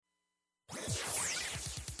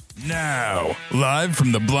Now, live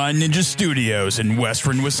from the Blind Ninja Studios in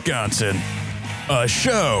Western Wisconsin, a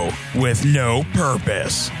show with no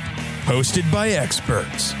purpose, hosted by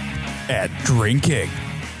experts at drinking,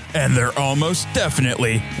 and they're almost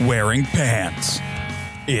definitely wearing pants.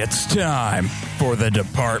 It's time for the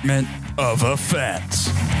Department of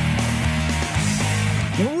Offense.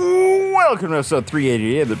 Welcome to episode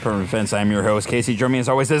 388 of the Department of Offense. I'm your host, Casey. Joining me as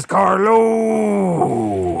always is Carlos.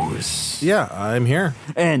 Yeah, I'm here.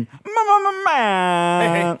 And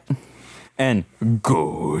Matt. And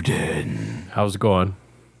Gordon. How's it going?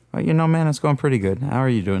 Well, you know, man, it's going pretty good. How are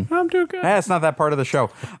you doing? I'm doing good. It's not that part of the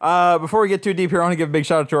show. Before we get too deep here, I want to give a big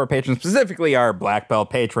shout out to our patrons, specifically our Black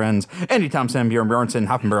Belt patrons, Andy Thompson, Bjorn Bjornson,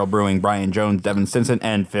 Hop and Barrel Brewing, Brian Jones, Devin Stinson,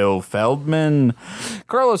 and Phil Feldman.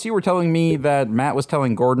 Carlos, you were telling me that Matt was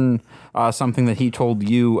telling Gordon something that he told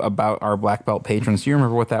you about our Black Belt patrons. Do you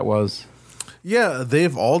remember what that was? Yeah,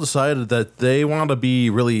 they've all decided that they want to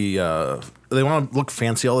be really, they want to look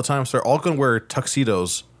fancy all the time, so they're all going to wear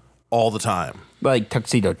tuxedos all the time. Like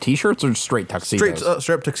tuxedo t-shirts or straight tuxedos?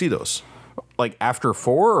 Straight up tuxedos. Like after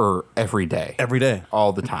 4 or every day? Every day.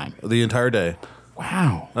 All the time? The entire day.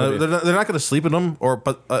 Wow. They're not going to sleep in them,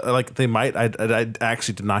 but like they might. I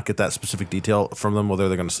actually did not get that specific detail from them whether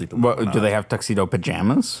they're going to sleep in them. What, do they have tuxedo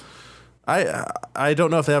pajamas? I don't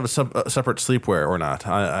know if they have a separate sleepwear or not.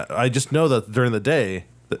 I just know that during the day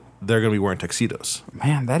they're going to be wearing tuxedos.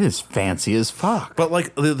 Man, that is fancy as fuck. But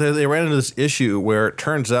like they ran into this issue where it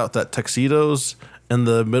turns out that tuxedos in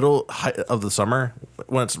the middle of the summer,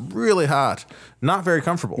 when it's really hot, not very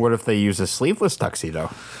comfortable. What if they use a sleeveless tuxedo?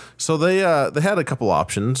 So they had a couple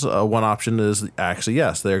options. One option is actually,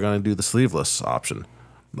 yes, they're going to do the sleeveless option.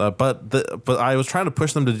 But I was trying to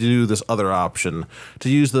push them to do this other option, to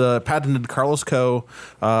use the patented Carlos Co.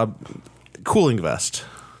 Cooling vest.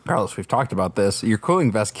 Carlos, we've talked about this. Your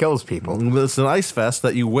cooling vest kills people. It's an ice vest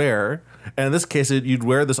that you wear, and in this case, you'd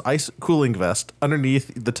wear this ice cooling vest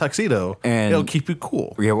underneath the tuxedo, and it'll keep you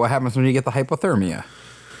cool. Yeah, what happens when you get the hypothermia?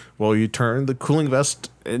 Well, you turn the cooling vest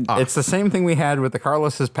off. It's the same thing we had with the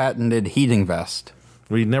Carlos's patented heating vest.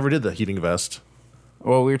 We never did the heating vest.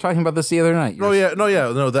 Well, we were talking about this the other night. No,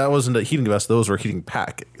 that wasn't a heating vest. Those were heating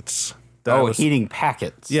packets. Heating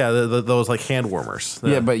packets. Yeah, those like hand warmers.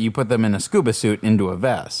 Yeah, but you put them in a scuba suit into a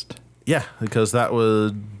vest. Yeah, because that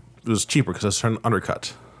was cheaper because it's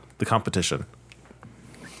undercut the competition.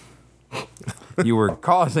 You were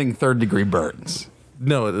causing third-degree burns.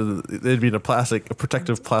 No, it'd be in a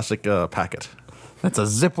protective plastic packet. That's a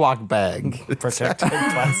Ziploc bag. Protective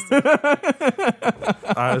plastic.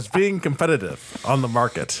 I was being competitive on the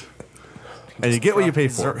market. And you get what you pay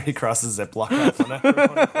for. He crosses Ziploc off on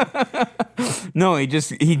everyone. No, he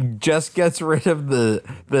just gets rid of the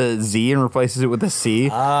Z and replaces it with a C.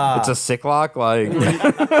 It's a Ziploc, like.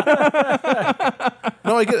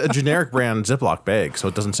 No, I get a generic brand Ziploc bag, so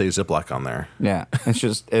it doesn't say Ziploc on there. Yeah, it's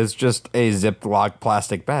just a Ziploc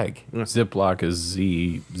plastic bag. Ziploc is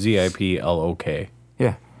Ziplok.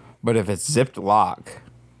 Yeah, but if it's zipped lock,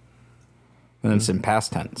 then it's in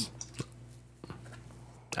past tense.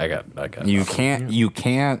 I got. You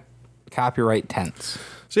can't copyright tense.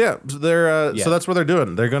 So yeah, so that's what they're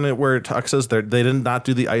doing. They're gonna wear tuxes. They did not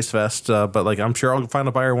do the ice vest, but like I'm sure I'll find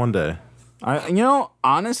a buyer one day.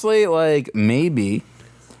 Honestly, like maybe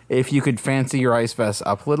if you could fancy your ice vest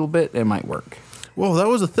up a little bit, it might work. Well, that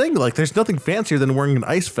was the thing. Like, there's nothing fancier than wearing an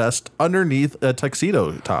ice vest underneath a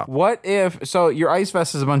tuxedo top. What if your ice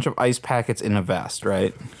vest is a bunch of ice packets in a vest,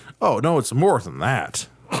 right? Oh no, it's more than that.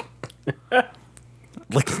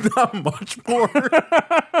 Like, not much more.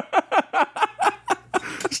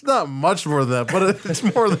 It's not much more than that, but it's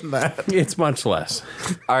more than that. It's much less.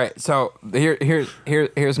 All right, so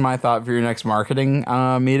here's my thought for your next marketing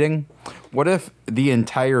meeting. What if the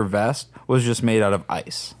entire vest was just made out of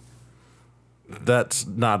ice? That's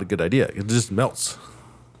not a good idea. It just melts.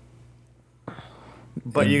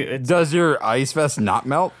 But does your ice vest not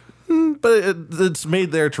melt? But it's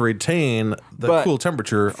made there to retain the cool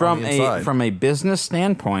temperature on the inside. From a business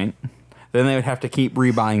standpoint, then they would have to keep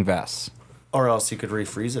rebuying vests. Or else you could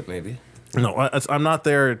refreeze it, maybe. No, I'm not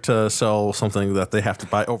there to sell something that they have to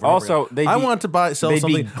buy over. Also, and over. I want to sell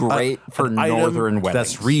something be great for an northern item weddings.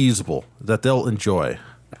 that's reusable, that they'll enjoy,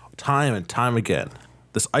 time and time again.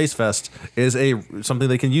 This ice vest is something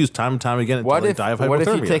they can use time and time again until they die of hypothermia. What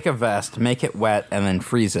if you take a vest, make it wet, and then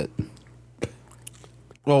freeze it?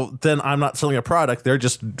 Well, then I'm not selling a product. They're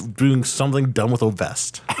just doing something done with a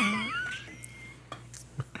vest.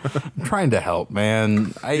 I'm trying to help,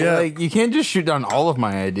 man. You can't just shoot down all of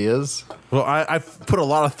my ideas. Well, I've put a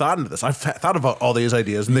lot of thought into this. I've thought about all these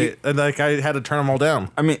ideas, and I had to turn them all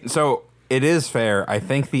down. I mean, so it is fair. I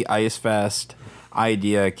think the ice vest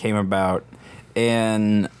idea came about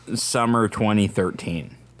in summer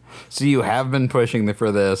 2013. So you have been pushing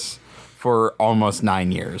for this for almost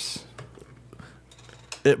 9 years.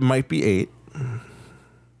 It might be 8.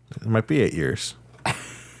 It might be 8 years.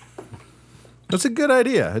 It's a good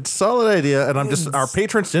idea. It's a solid idea, and our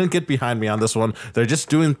patrons didn't get behind me on this one. They're just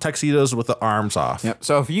doing tuxedos with the arms off. Yep.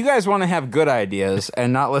 So if you guys want to have good ideas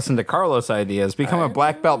and not listen to Carlos' ideas, become a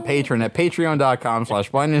black belt patron at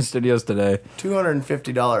patreon.com/blindnewstudios today.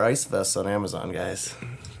 $250 ice vests on Amazon, guys.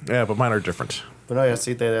 Yeah, but mine are different. But no, yeah,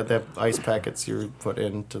 see, they have ice packets you put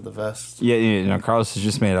into the vest. Yeah, Carlos is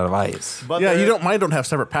just made out of ice. But Yeah, mine don't have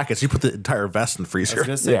separate packets. You put the entire vest in the I freezer. was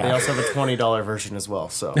gonna say, Yeah. they also have a $20 version as well.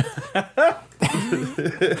 So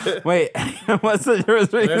Wait, what's the difference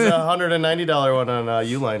there's between a $190 one on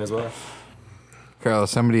Uline as well.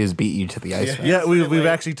 Carlos? Somebody has beat you to the ice. Yeah, we've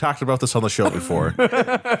actually talked about this on the show before.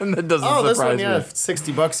 And that doesn't Oh, this surprise one, yeah, me.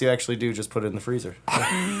 $60. You actually do just put it in the freezer.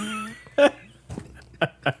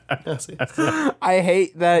 Yeah, see? I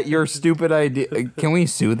hate that your stupid idea. Can we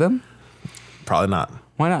sue them? Probably not.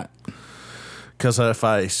 Why not? Because if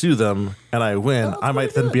I sue them and I win, I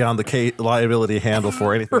might then be on the liability handle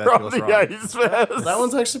for anything that goes wrong. ice vest. That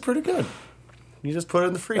one's actually pretty good. You just put it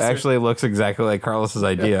in the freezer. Actually, it looks exactly like Carlos's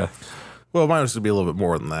idea. Well, mine was going to be a little bit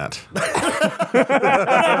more than that.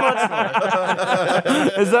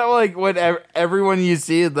 Is that like what everyone you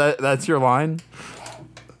see? That's your line?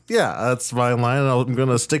 Yeah, that's my line, and I'm going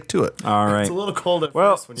to stick to it. All right. it's a little cold at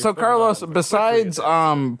Well, first. When you so put it on. Carlos, But besides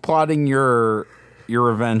quickly plotting your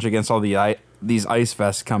revenge against all these ice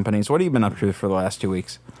vest companies, what have you been up to for the last 2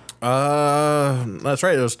 weeks? That's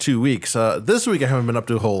right. It was 2 weeks. This week I haven't been up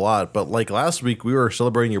to a whole lot, but like last week we were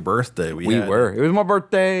celebrating your birthday. We were. It was my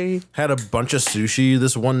birthday. had a bunch of sushi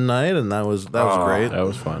this one night, and that was great. that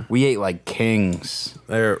was fun. We ate like kings.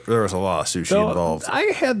 There was a lot of sushi So, involved. I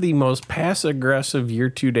had the most passive-aggressive "you're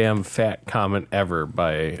too damn fat" comment ever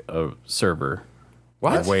by a server.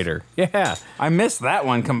 What? A waiter. Yeah. I missed that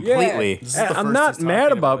one completely. This is the I'm first not he's mad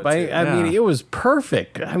talking about about it. it, I mean, Yeah. it was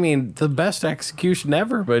perfect. I mean, the best execution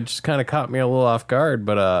ever, but it just kind of caught me a little off guard.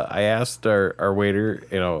 But I asked our waiter,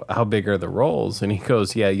 how big are the rolls? And he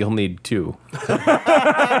goes, yeah, you'll need 2. I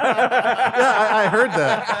heard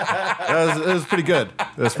that. It was pretty good.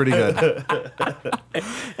 It was pretty good.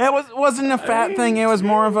 It wasn't a fat thing. It was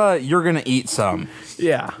more of a you're gonna eat some.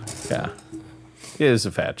 Yeah. Yeah. It is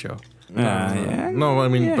a fat joke. Yeah. No, I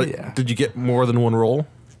mean, Yeah, but yeah. did you get more than one roll?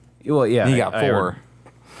 Well, yeah. He got 4.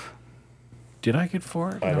 Did I get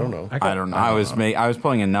 4? I don't know. I don't know. I was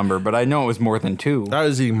pulling a number, but I know it was more than 2. I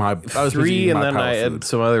was eating I was 3, eating and my then I power had food.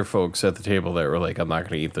 some other folks at the table that were like, I'm not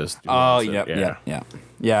going to eat this. Oh, So, yep.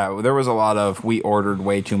 Yeah, there was a lot of we ordered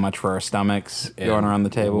way too much for our stomachs going around the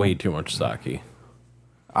table. Way too much sake.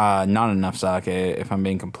 Not enough sake, if I'm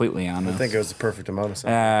being completely honest. I think it was the perfect amount of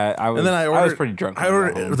something. I was, And then I was pretty drunk. I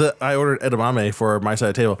when got home. ordered edamame for my side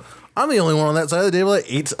of the table. I'm the only one on that side of the table that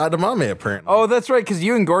eats edamame, apparently. Oh, that's right, because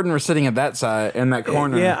you and Gordon were sitting at that side in that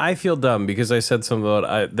corner. Yeah, I feel dumb because I said something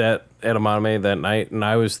about that edamame that night, and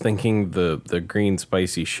I was thinking the green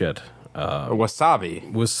spicy shit.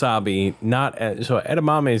 Wasabi. Wasabi, so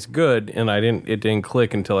edamame is good, and it didn't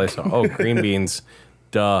click until I saw green beans,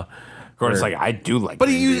 duh. Gordon's like, I do like. But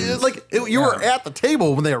green you beans. you were at the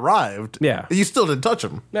table when they arrived. Yeah. And you still didn't touch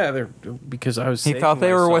them. Yeah, they're because I was. He saving thought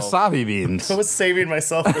they were myself. wasabi beans. I was saving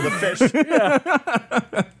myself for the fish.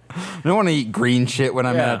 I don't want to eat green shit when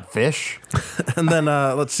I'm Yeah. at fish. And then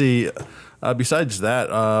let's see. Besides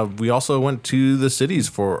that, we also went to the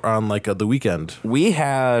cities on the weekend. We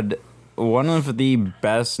had one of the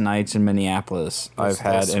best nights in Minneapolis I've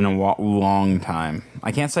had in a long time.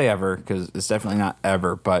 I can't say ever because it's definitely not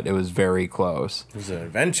ever, but it was very close. It was an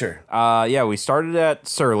adventure. Yeah, we started at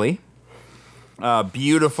Surly.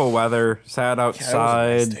 Beautiful weather. Sat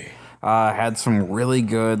outside. Had some really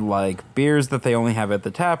good beers that they only have at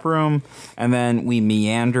the tap room, and then we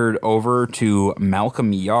meandered over to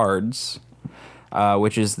Malcolm Yards,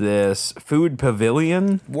 which is this food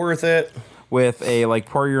pavilion Worth it. with a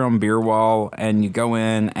pour your own beer wall, and you go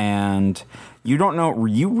in and you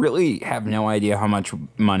really have no idea how much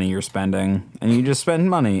money you're spending, and you just spend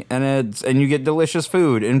money, and you get delicious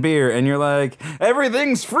food and beer, and you're like,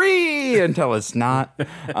 everything's free until it's not.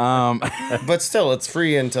 But still, it's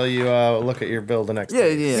free until you look at your bill the next Yeah,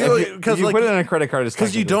 day. yeah. So, If you, 'cause, if you put it in a credit card, it's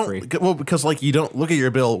Because you technically don't, free. because you don't look at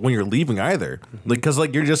your bill when you're leaving either. Because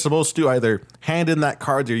you're just supposed to either hand in that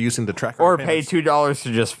card you're using to track Or your pay payments. $2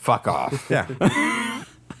 to just fuck off. Yeah.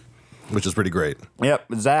 Which is pretty great. Yep,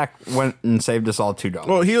 Zach went and saved us all $2.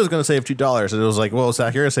 Well, he was going to save $2, and it was like, well,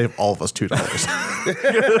 Zach, you're going to save all of us $2.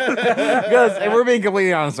 Because if we're being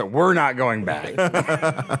completely honest, we're not going back.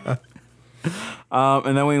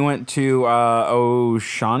 And then we went to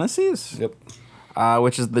O'Shaughnessy's, Yep.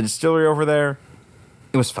 which is the distillery over there.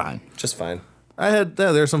 It was fine. Just fine. I had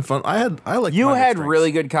there's some fun. I like You had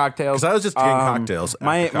really good cocktails. 'Cause I was just getting cocktails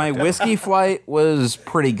My after my cocktail. whiskey flight was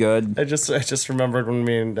pretty good. I just remembered when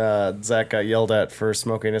me and Zach got yelled at for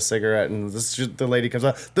smoking a cigarette, and the lady comes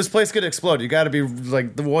up. This place could explode. You got to be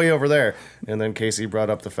like the way over there. And then Casey brought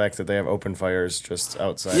up the fact that they have open fires just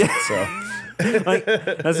outside. Yeah. So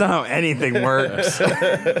That's not how anything works.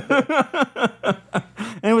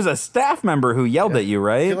 And it was a staff member who yelled at you, I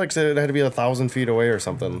right? feel like it had to be 1,000 feet away or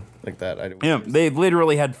something like that. Yeah, they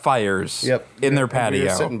literally had fires Yep. in their We patio. were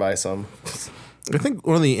sitting by some. I think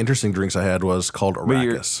one of the interesting drinks I had was called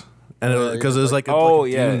you're- Arrakis, and because it was like a, Oh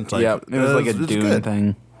like a yeah, dune type. yeah. It was like a it's dune good.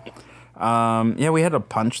 thing. Yeah, we had a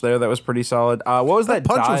punch there that was pretty solid. What was that?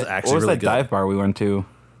 punch was what actually was really that good. dive bar we went to?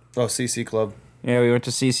 Oh, CC Club. Yeah, we went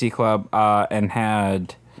to CC Club and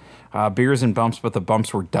had beers and bumps, but the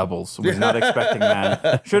bumps were doubles. Was not expecting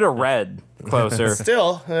that. Should have read closer.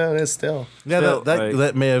 Still, it is still. Yeah, Still, that like-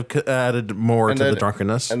 that may have added more to the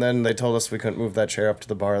drunkenness. And then they told us we couldn't move that chair up to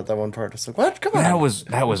the bar at that one part. It's like, what? Come on.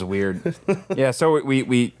 That was weird. Yeah, so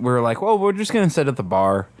we were like, well, we're just gonna sit at the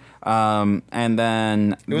bar, and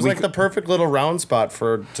then It was like the perfect little round spot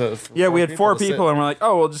for yeah, we had four to sit. people, and we're like,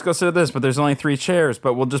 oh, we'll just go sit at this, but there's only 3 chairs,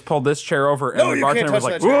 but we'll just pull this chair over, and No, the you can't bartender was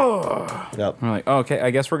touch like, that chair. whoa. Yep. We're like, oh, okay, I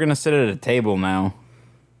guess we're gonna sit at a table now,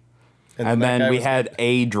 and that then guy we was- had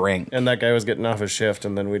a drink. And that guy was getting off his shift,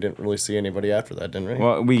 and then we didn't really see anybody after that, didn't we?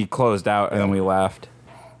 Well, we closed out, and then we left.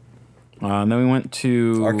 And then we went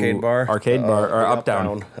to Arcade bar. or Up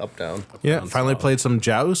Down. Up down. Yeah, finally played some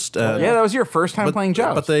Joust. Yeah, that was your first time playing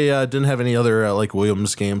Joust. But they didn't have any other like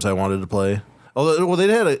Williams games I wanted to play. Although, well,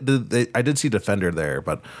 I did see Defender there,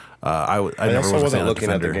 but I I never also was a wasn't fan of looking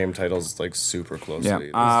at Defender. the game titles like super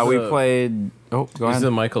closely. yeah, we the- played. Oh, go Is ahead.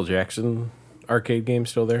 the Michael Jackson arcade game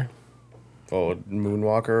still there? Oh,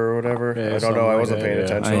 Moonwalker or whatever. Yeah, I don't something know. I like wasn't that, paying yeah.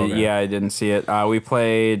 attention. Yeah, I didn't see it. We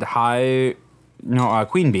played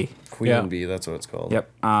Queen Bee. Queen Yeah. Bee, that's what it's called. Yep.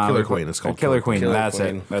 Killer Queen, it's called Killer Queen. Killer That's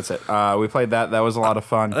Queen. it. That's it. We played that. That was a lot of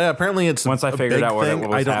fun. Yeah, apparently it's Once I a figured big out what it thing.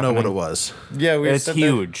 was I don't know what happening. it was. Yeah, we It's sat there-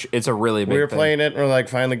 huge. It's a really big We were thing. playing it, and we're like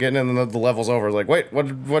finally getting in, and the level's over. Like, wait, what I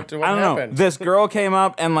don't know. happened? This girl came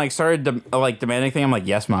up and like started demanding thing. I'm like,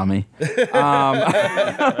 yes, mommy.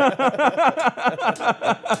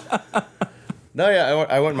 No, yeah,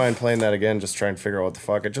 I wouldn't mind playing that again. Just trying to figure out what the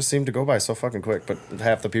fuck. It just seemed to go by so fucking quick. But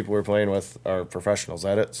half the people we're playing with are professionals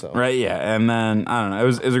at it, so Right. Yeah. And then I don't know. It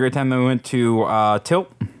was a great time. Then we went to Tilt.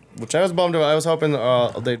 which I was bummed about. I was hoping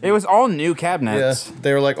they. It was all new Yeah, cabinets.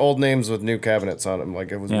 they were like old names with new cabinets on them.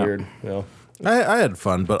 Like it was Yeah. weird. You know. I had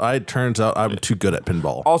fun, but it turns out I'm too good at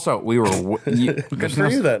pinball. Also, we were. Good for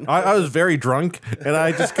you then. I was very drunk, and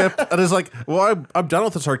I just kept. And it's like, well, I'm done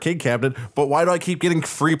with this arcade cabinet, but why do I keep getting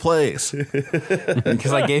free plays?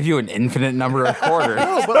 Because I gave you an infinite number of quarters.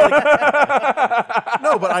 No,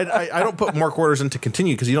 but I don't put more quarters in to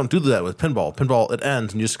continue because you don't do that with pinball. Pinball, it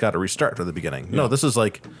ends and you just got to restart from the beginning. No, this is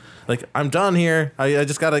like I'm done here. I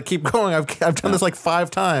just got to keep going. I've done this like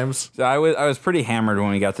 5 times. So I was pretty hammered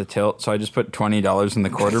when we got to Tilt, so I just put $20 in the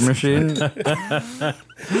quarter machine,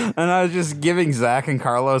 and I was just giving Zach and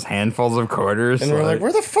Carlos handfuls of quarters. And we're like,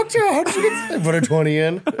 where the fuck how did you get? I put a 20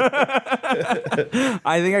 in.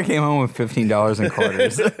 I think I came home with $15 in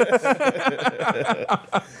quarters.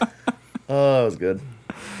 Oh, that was good.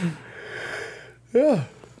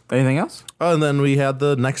 Anything else? Oh, and then we had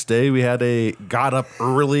the next day. We had got up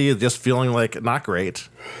early, just feeling like not great,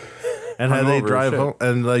 and had a Hungover, drive shit. home,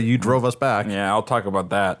 and you drove us back. Yeah, I'll talk about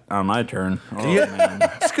that on my turn. Oh, Yeah. man.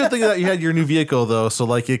 It's a good thing that you had your new vehicle though, so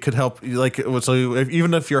like it could help. Like so,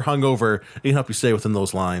 even if you're hungover, it can help you stay within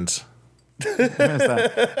those lines.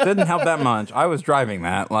 Didn't help that much. I was driving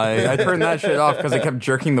that. Like I turned that shit off because it kept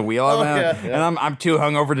jerking the wheel out, yeah, yeah. and I'm too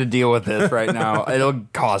hungover to deal with this right now. It'll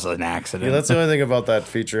cause an accident. Yeah, that's the only thing about that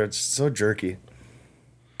feature. It's so jerky.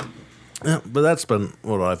 Yeah, but that's been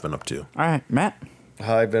what I've been up to. All right, Matt.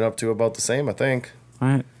 I've been up to about the same, I think. All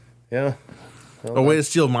right. Yeah. Oh, way to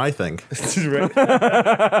steal my thing. Right.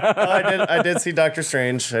 I did see Doctor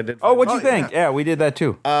Strange. I did. Oh, what'd you think? Yeah, we did that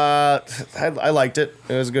too. I liked it.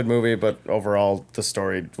 It was a good movie, but overall the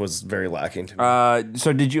story was very lacking to me.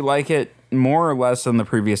 So did you like it more or less than the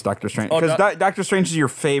previous Doctor Strange? Oh, Because Doctor Strange is your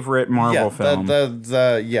favorite Marvel film.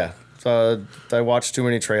 I watched too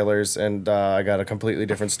many trailers, and I got a completely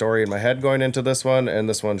different story in my head going into this one, and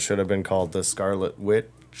this one should have been called The Scarlet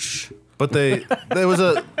Witch. But there was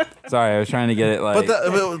a Sorry, I was trying to get it like.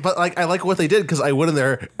 But like I like what they did because I went in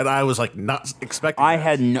there and I was like not expecting. I that.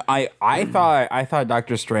 had no, I thought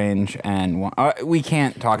Doctor Strange and we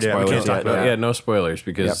can't talk Yeah, we spoilers can't talk yet. about Yeah, no spoilers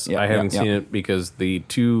because Yep, I haven't yep. seen it because the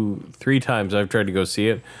 2-3 times I've tried to go see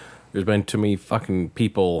it, there's been too many fucking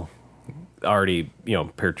people already,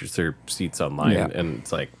 purchase their seats online, Yeah. and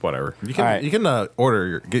it's like whatever. You can Alright. you can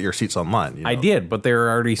get your seats online. You know? I did, but there are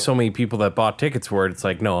already so many people that bought tickets for it. It's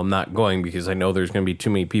like, no, I'm not going because I know there's going to be too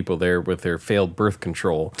many people there with their failed birth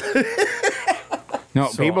control. No,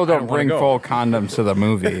 So people I don't don't wanna bring go. full condoms to the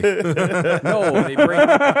movie. No, they bring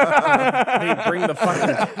the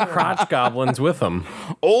fucking crotch goblins with them.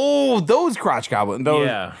 Oh, those crotch goblins. Those,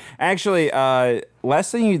 Yeah. Actually, less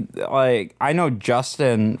than you like. I know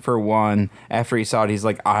Justin for one. After he saw it, he's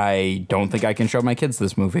like, I don't think I can show my kids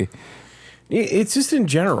this movie. It's just in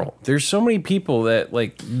general. There's so many people that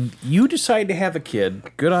like you decide to have a kid.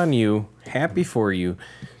 Good on you. Happy for you.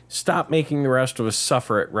 Stop making the rest of us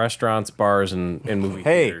suffer at restaurants, bars, and movie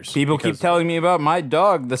Hey, theaters. people keep because- telling me about my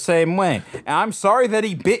dog the same way. And I'm sorry that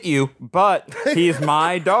he bit you, but he's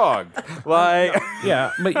my dog. Like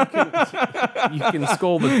Yeah, but you can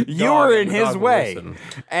scold the you dog were and in the his dog will way. listen.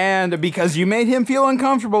 And because you made him feel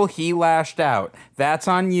uncomfortable, he lashed out. That's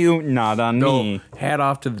on you, not on me. Hat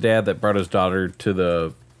off to the dad that brought his daughter to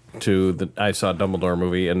the I saw Dumbledore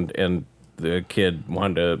movie and the kid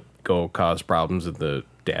wanted to go cause problems and the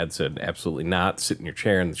dad said absolutely not, sit in your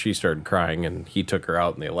chair, and she started crying and he took her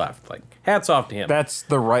out and they left. Like, hats off to him. That's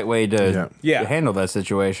the right way to Yeah. handle that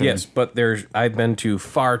situation. Yes, but I've been to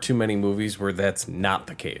far too many movies where that's not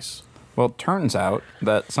the case. Well, it turns out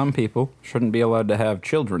that some people shouldn't be allowed to have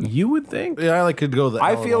children. You would think. Yeah, I like to go to the I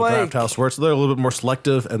Alamo feel like- Draft House where they're a little bit more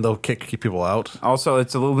selective and they'll kick people out. Also,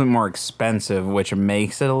 it's a little bit more expensive, which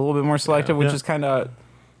makes it a little bit more selective, which Yeah. is kind of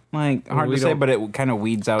like hard we to say, don't- but it kind of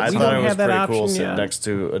weeds out. I some- thought don't it was have that pretty cool option sitting yet. next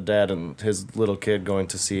to a dad and his little kid going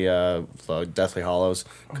to see Deathly Hollows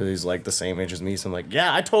because he's like the same age as me. So I'm like,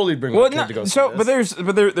 yeah, I totally bring my Well, kid no, to go see so this.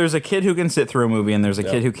 but there's a kid who can sit through a movie and there's a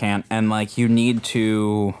kid who can't, and like you need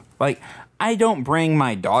to like I don't bring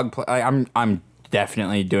my dog. I'm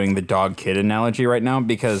definitely doing the dog kid analogy right now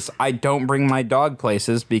because I don't bring my dog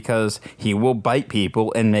places because he will bite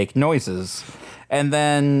people and make noises, and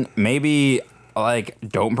then maybe. Like,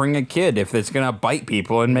 don't bring a kid if it's gonna bite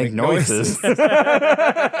people and make noises.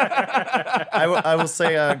 I will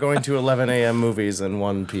say going to 11 a.m. movies and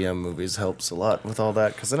 1 p.m. movies helps a lot with all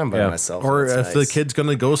that because then I'm by Yeah. myself. Or and if it's the nice. kid's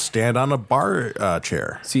gonna go stand on a bar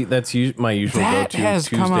chair. See, that's my usual That go-to has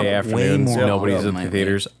come up Tuesday way afternoons. more Nobody's often at the lately.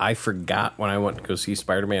 theaters. I forgot when I went to go see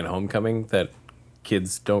Spider-Man: Homecoming that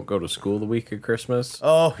kids don't go to school the week of Christmas.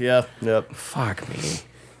 Oh yeah, yep. Fuck me.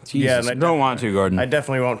 Jesus. Yeah, and I Don't want to, Gordon. I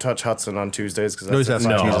definitely won't touch Hudson on Tuesdays because No, he's that's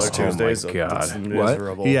asking $5 Jesus to. Tuesdays. Oh my so that's God. What?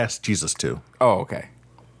 miserable. He asked Jesus to. oh, okay.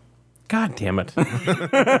 God damn it. But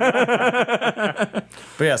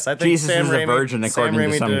yes, I think Jesus Sam is a Raimi, virgin, Sam according to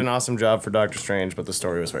Raimi some- did an awesome job for Doctor Strange, but the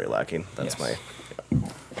story was very lacking. That's Yes.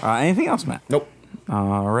 Anything else, Matt? Nope.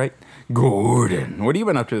 All right. Gordon, what have you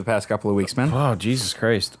been up to the past couple of weeks, man? Oh, Jesus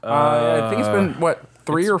Christ. I think it's been, what,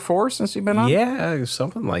 3 or 4 since you've been on? Yeah,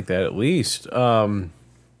 something like that at least.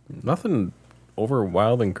 Nothing over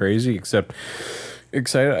wild and crazy except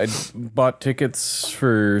excited. I bought tickets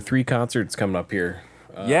for 3 concerts coming up here.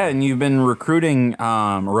 Yeah, and you've been recruiting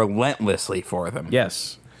relentlessly for them.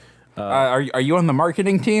 Yes. Are you on the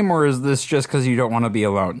marketing team, or is this just because you don't want to be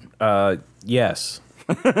alone? Yes.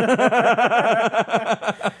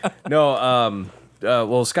 No,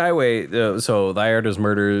 well, Skyway, so The Art is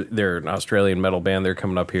Murder, they're an Australian metal band. They're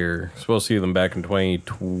coming up here. Supposed to see them back in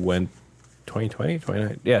 2020?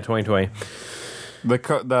 2020? Yeah, 2020.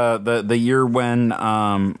 The year when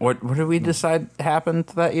what did we decide happened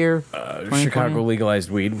that year? 2020? Chicago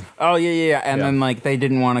legalized weed. Oh yeah. And Yeah. then like they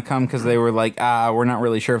didn't want to come because they were like, we're not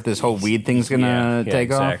really sure if this whole weed thing's gonna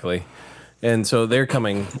take off. Exactly. And so they're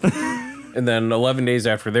coming. And then 11 days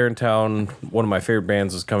after they're in town, one of my favorite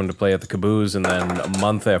bands is coming to play at the Caboose. And then a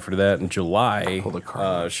month after that, in July, the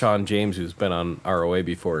car. Sean James, who's been on ROA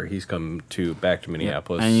before, he's come back to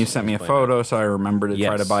Minneapolis. And you sent me a photo, so I remember to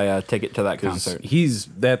try Yes. to buy a ticket to that 'Cause concert.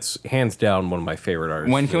 that's hands down one of my favorite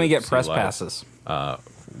artists. When can we to get see press live. passes?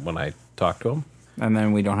 When I talk to him. And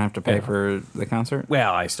then we don't have to pay for the concert?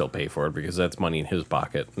 Well, I still pay for it because that's money in his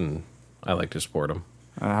pocket, and I like to support him.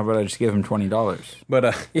 How about I just give him $20?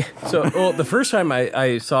 But yeah, so the first time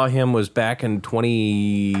I saw him was back in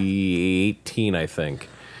 2018, I think.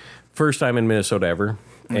 First time in Minnesota ever.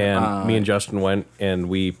 And me and Justin went, and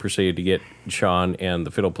we proceeded to get Sean and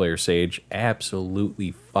the fiddle player Sage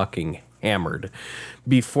absolutely fucking hammered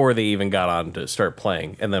before they even got on to start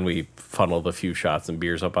playing. And then we funneled a few shots and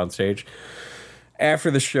beers up on stage. After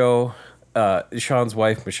the show, Sean's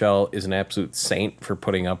wife Michelle is an absolute saint for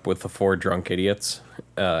putting up with the 4 drunk idiots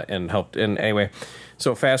and helped. And anyway,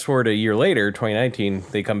 so fast forward a year later, 2019,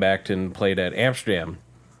 they come back and played at Amsterdam.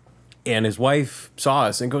 And his wife saw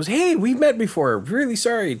us and goes, "Hey, we've met before. Really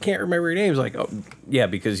sorry, can't remember your names." Like, oh, yeah,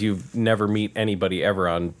 because you never meet anybody ever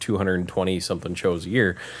on 220 something shows a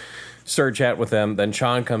year. Start chatting with them. Then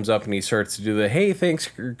Sean comes up and he starts to do the, "Hey, thanks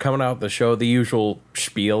for coming out the show," the usual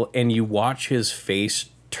spiel. And you watch his face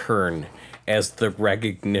turn as the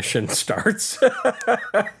recognition starts.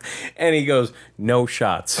 And he goes, "No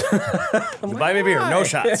shots." Buy me a beer, no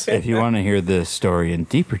shots. If you want to hear this story in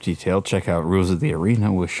deeper detail, check out Rules of the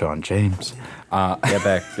Arena with Sean James. It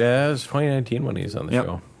was 2019 when he was on the Yep.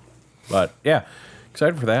 show. But yeah,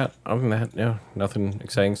 excited for that. Other than that, yeah, nothing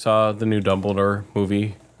exciting. Saw the new Dumbledore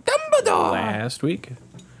movie last week.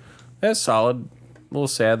 That's solid. A little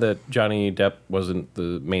sad that Johnny Depp wasn't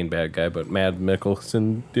the main bad guy, but Mads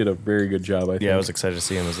Mikkelsen did a very good job, I think. Yeah, I was excited to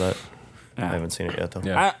see him as that. I haven't seen it yet, though.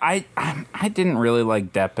 Yeah. I didn't really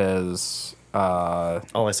like Depp as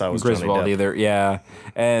All I saw was Griswold Johnny Depp. either. Yeah,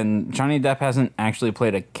 and Johnny Depp hasn't actually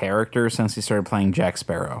played a character since he started playing Jack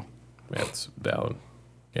Sparrow. That's valid.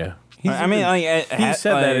 Yeah. I mean, like, He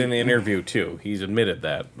said that in the interview, too. He's admitted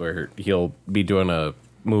that, where he'll be doing a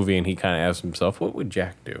movie and he kind of asks himself, what would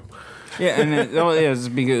Jack do? yeah, and it is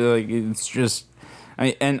because like it's just.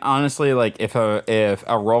 And honestly, like if a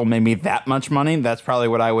role made me that much money, that's probably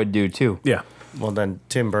what I would do too. Yeah. Well, then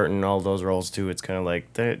Tim Burton, all those roles too. It's kind of like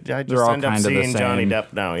I They're just all end up kind of the seeing Johnny same.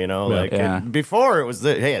 Depp now. You know, like Yeah. before it was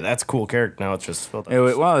hey, that's a cool character. Now it's just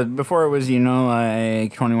Well, before it was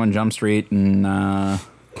like 21 Jump Street and no,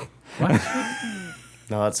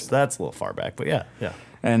 that's a little far back, but yeah.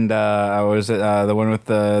 and I was the one with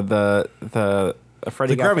the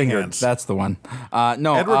Freddy The got grabby fingered. hands. That's the one.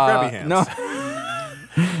 No, Edward Grabby Hands.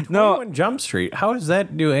 No, 21 Jump Street. How does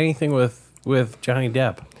that do anything with Johnny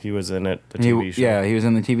Depp? He was in it, the TV show. Yeah, he was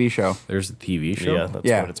in the TV show, There's a TV show? Yeah, that's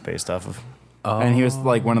Yeah. what it's based off of. and he was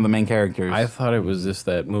like one of the main characters. I thought it was just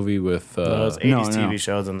that movie with... Those 80s no. TV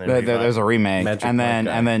shows, and then There's a remake, Magic and then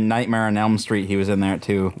Mike guy. and then Nightmare on Elm Street. He was in there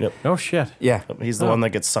too. Yep. No shit. Yeah, He's the one that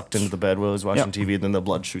gets sucked into the bed while he's watching Yep. TV, and then the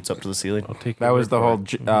blood shoots up to the ceiling. I'll take that your was word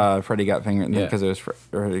the for whole it. Freddy got fingered Yeah. because it was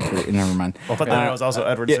never mind. But then it was also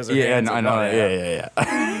Edward Yeah, Scissorhands. I know.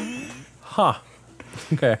 Yeah. Huh.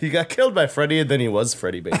 Okay. He got killed by Freddy, and then he was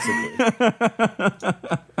Freddy, basically.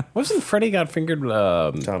 Wasn't Freddy got fingered?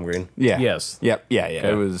 Tom Green. Yeah. Yes. Yep. Yeah.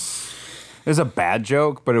 It was a bad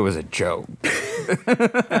joke, but it was a joke.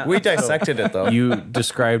 We dissected it, though. You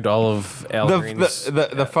described all of Al Green's...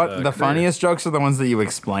 The funniest jokes are the ones that you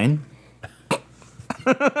explain.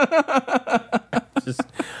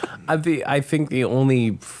 I think the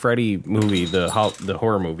only Freddy movie, the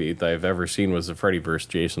horror movie that I've ever seen was the Freddy vs.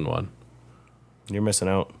 Jason one. You're missing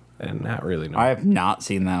out. And not really, no. I have not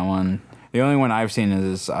seen that one. The only one I've seen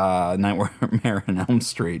is Nightmare on Elm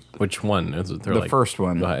Street. Which one? The first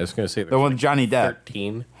one. I was going to say The one with Johnny Depp.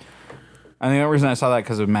 13. I think the only reason I saw that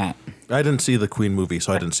because of Matt. I didn't see the Queen movie,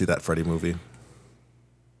 so I didn't see that Freddy movie.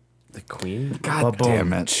 The Queen? God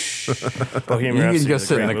damn it. Bohemian You Rhapsody can just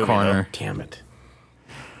is a sit in great the movie, corner. Damn it.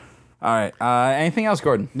 All right. Anything else,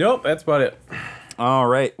 Gordon? Nope, that's about it. All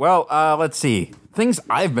right. Well, let's see. Things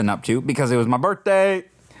I've been up to because it was my birthday.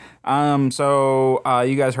 So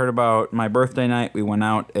you guys heard about my birthday night. We went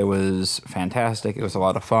out. It was fantastic. It was a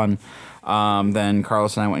lot of fun. Then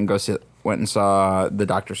Carlos and I went and saw the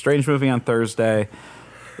Doctor Strange movie on Thursday.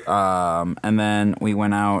 And then we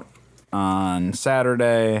went out on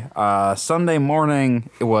Saturday. Sunday morning,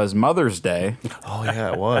 it was Mother's Day. Oh,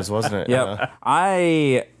 yeah, it was, wasn't it? Yep.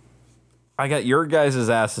 I got your guys'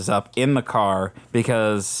 asses up in the car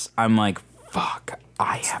because I'm like, fuck,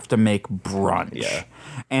 I have to make brunch. Yeah.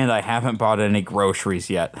 And I haven't bought any groceries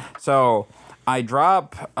yet. So I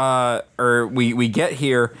drop, we get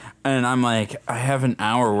here, and I'm like, I have an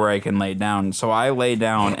hour where I can lay down. So I lay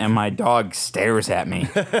down, and my dog stares at me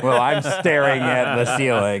while I'm staring at the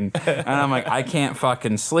ceiling. And I'm like, I can't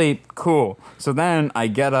fucking sleep. Cool. So then I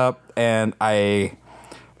get up, and I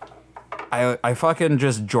fucking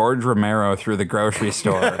just George Romero through the grocery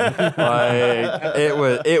store. Like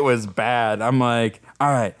it was bad. I'm like,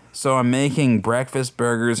 all right, so I'm making breakfast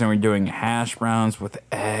burgers and we're doing hash browns with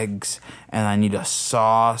eggs and I need a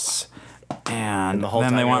sauce. And the whole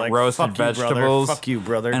then time they you're want like, roasted "Fuck you, brother. vegetables. Fuck you,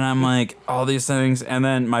 brother." And I'm like, all these things. And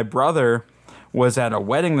then my brother was at a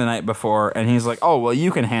wedding the night before, and he's like, oh, well, you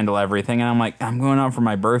can handle everything. And I'm like, I'm going out for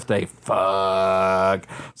my birthday. Fuck.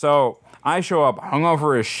 So I show up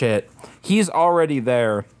hungover as shit. He's already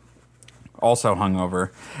there. also hungover,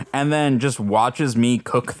 and then just watches me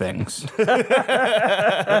cook things.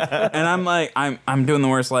 And I'm like, I'm doing the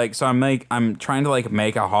worst. Like, so I'm trying to like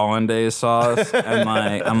make a hollandaise sauce, and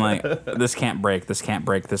like I'm like, this can't break, this can't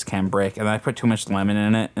break, this can't break. And I put too much lemon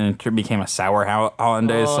in it, and it became a sour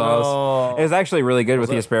hollandaise sauce. It was actually really good with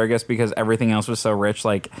the asparagus because everything else was so rich.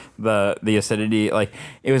 Like the acidity, like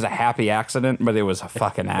it was a happy accident, but it was a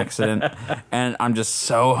fucking accident. And I'm just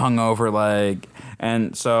so hungover, like.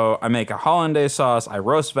 And so I make a hollandaise sauce, I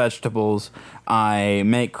roast vegetables, I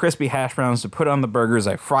make crispy hash browns to put on the burgers,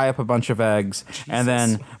 I fry up a bunch of eggs, and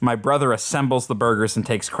then my brother assembles the burgers and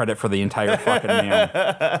takes credit for the entire fucking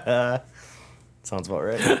meal. Sounds about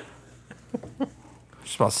right.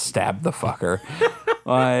 Just about to stab the fucker.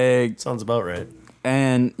 Like, Sounds about right.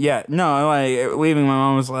 and yeah, no, like leaving, my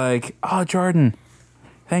mom was like, "Oh, Jordan,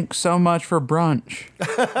 thanks so much for brunch."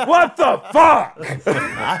 What the fuck?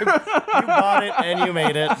 You bought it and you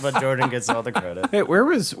made it, but Jordan gets all the credit. Hey, where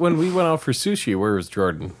was when we went out for sushi? Where was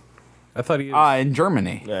Jordan? I thought he. In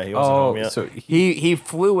Germany. Yeah, he wasn't home yet. so He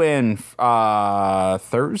flew in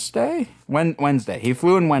Thursday? Wednesday. He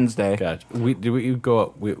flew in Wednesday. gotcha. Did we go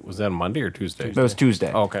up? Was that Monday or Tuesday? It was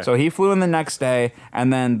Tuesday. Okay. So he flew in the next day,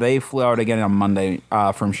 and then they flew out again on Monday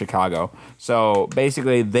from Chicago. So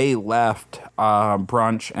basically, they left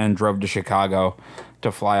brunch and drove to Chicago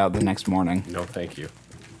to fly out the next morning. No, thank you.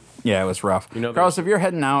 Yeah, it was rough. You know, Carlos, if you're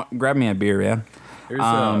heading out, grab me a beer, yeah?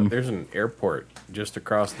 There's an airport just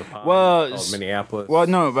across the pond Well, called Minneapolis. Well,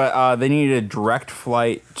 no, but they needed a direct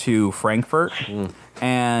flight to Frankfurt,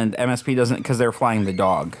 and MSP doesn't because they're flying the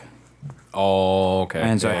dog. Oh, okay.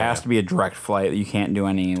 And so it Yeah, has to be a direct flight. You can't do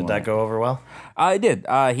any. Did that go over well? It did.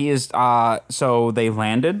 He is. So they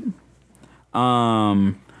landed.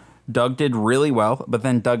 Doug did really well, but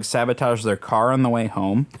then Doug sabotaged their car on the way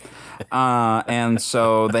home. And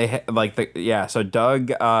so they so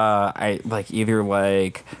Doug,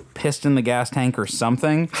 either pissed in the gas tank or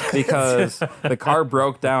something because the car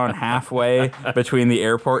broke down halfway between the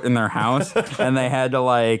airport and their house, and they had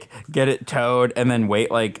to get it towed and then wait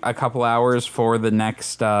a couple hours for the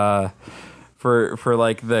next for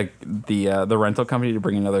the rental company to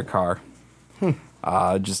bring another car.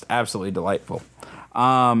 Just absolutely delightful.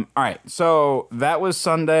 All right, so that was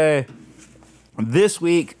Sunday. This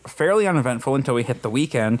week, fairly uneventful until we hit the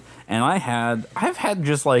weekend, and I've had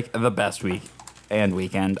just the best week and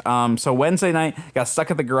weekend. So Wednesday night, got stuck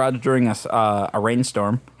at the garage during a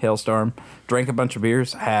hailstorm, drank a bunch of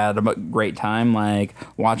beers, had a great time,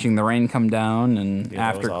 watching the rain come down, and Yeah,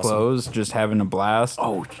 that after was awesome. close, just having a blast.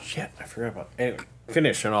 Oh shit! I forgot about. Anyway,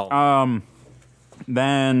 finish and all.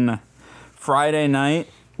 Then Friday night,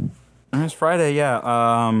 it was Friday,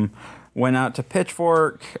 yeah. Went out to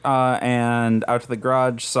Pitchfork and out to the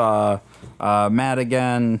garage, saw Matt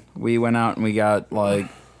again. We went out and we got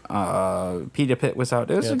Pita Pit was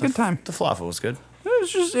out. It was a good time. The falafel was good.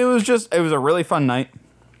 It was a really fun night.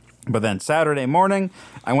 But then Saturday morning,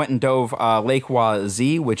 I went and dove Lake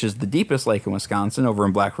Wazee, which is the deepest lake in Wisconsin, over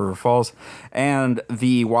in Black River Falls. And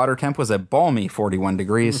the water temp was a balmy 41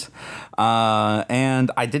 degrees.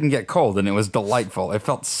 And I didn't get cold, and it was delightful. It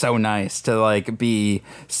felt so nice to be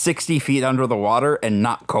 60 feet under the water and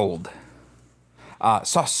not cold.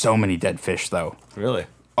 Saw so many dead fish, though. Really?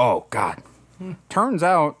 Oh, God. Turns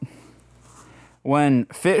out, when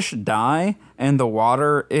fish die and the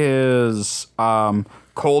water is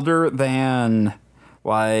colder than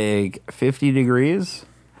 50 degrees,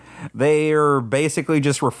 they are basically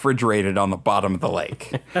just refrigerated on the bottom of the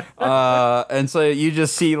lake. And so you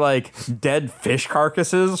just see dead fish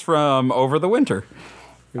carcasses from over the winter.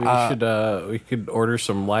 We could order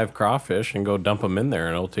some live crawfish and go dump them in there,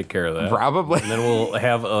 and it'll take care of that. Probably. And then we'll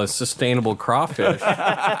have a sustainable crawfish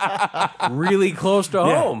really close to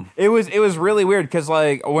home. It was really weird because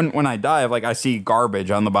when I dive, I see garbage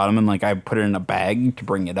on the bottom, and I put it in a bag to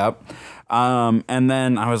bring it up. And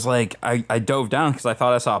then I was I dove down because I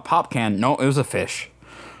thought I saw a pop can. No, it was a fish.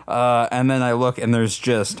 And then I look, and there's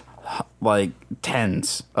just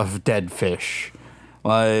tens of dead fish.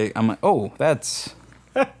 I'm like, oh, that's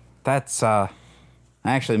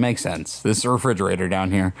actually makes sense. This refrigerator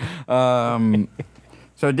down here.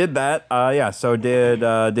 So did that. So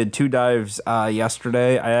did 2 dives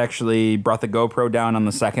yesterday. I actually brought the GoPro down on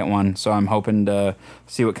the second one, so I'm hoping to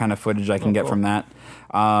see what kind of footage I can get from that.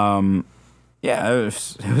 It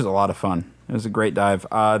was a lot of fun. It was a great dive.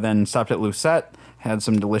 Then stopped at Lucette, had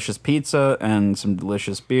some delicious pizza and some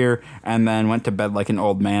delicious beer, and then went to bed like an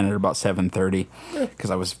old man at about 7:30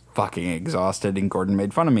 because I was fucking exhausted, and Gordon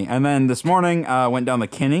made fun of me. And then this morning, went down the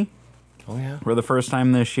Kinney for the first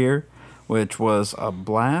time this year, which was a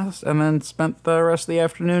blast, and then spent the rest of the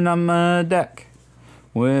afternoon on the deck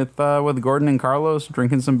with Gordon and Carlos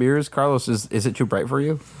drinking some beers. Carlos, is it too bright for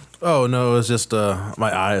you? Oh no, it was just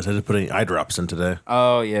my eyes. I didn't put any eye drops in today.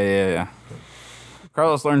 Oh yeah.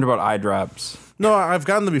 Carlos learned about eye drops. No, I've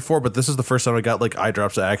gotten them before, but this is the first time I got like eye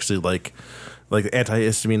drops that actually like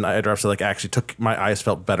antihistamine eye drops that like actually took my eyes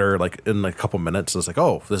felt better like in like a couple minutes. It's like,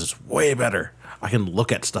 oh, this is way better. I can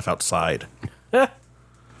look at stuff outside.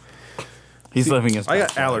 He's living his I got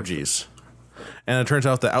best life. allergies, and it turns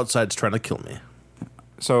out the outside's trying to kill me.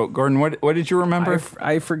 So, Gordon, what did you remember?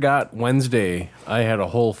 I forgot Wednesday. I had a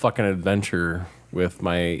whole fucking adventure with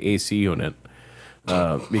my AC unit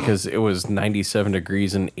because it was 97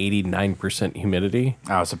 degrees and 89% humidity.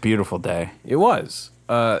 Oh, it's a beautiful day. It was,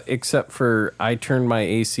 except for I turned my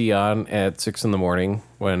AC on at 6 in the morning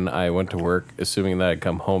when I went to work, assuming that I'd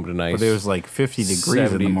come home to nice. But it was like 50 degrees in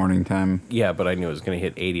 70. the morning time. Yeah, but I knew it was going to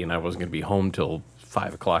hit 80 and I wasn't going to be home till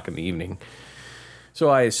 5 o'clock in the evening. So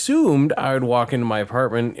I assumed I would walk into my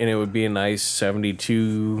apartment and it would be a nice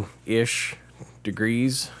 72-ish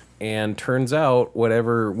degrees. And turns out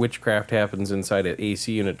whatever witchcraft happens inside an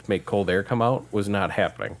AC unit to make cold air come out was not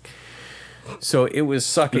happening. So it was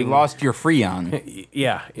sucking. You lost your Freon.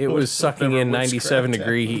 Yeah, it was sucking in 97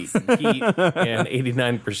 degree heat and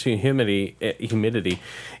 89% humidity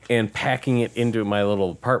and packing it into my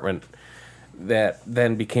little apartment that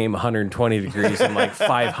then became 120 degrees and like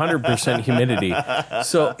 500% humidity.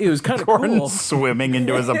 So it was kind of Gordon cool. swimming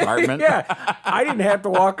into his apartment. Yeah, I didn't have to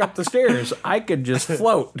walk up the stairs. I could just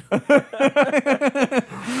float.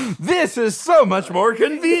 This is so much more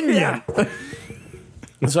convenient.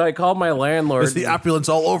 So I called my landlord. It's the opulence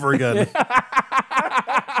all over again.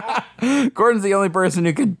 Gordon's the only person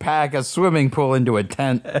who could pack a swimming pool into a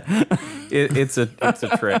tent. It's a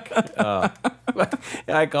trick.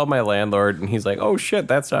 I called my landlord and he's like, "Oh shit,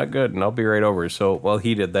 that's not good," and I'll be right over. So while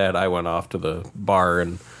he did that, I went off to the bar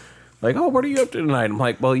and like, "Oh, what are you up to tonight?" I'm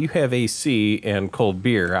like, "Well, you have AC and cold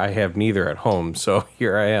beer. I have neither at home, so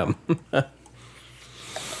here I am."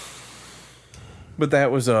 But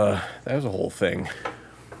that was a whole thing.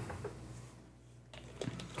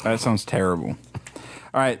 That sounds terrible.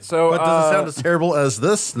 All right, so But does it sound as terrible as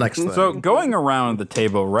this next thing? so going around the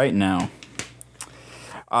table right now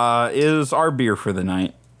is our beer for the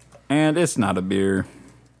night, and it's not a beer.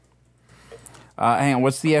 Hang on,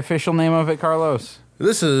 what's the official name of it, Carlos?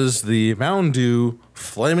 This is the Mountain Dew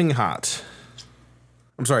Flaming Hot.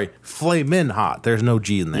 I'm sorry, Flamin' Hot. There's no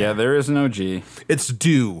G in there. Yeah, there is no G. It's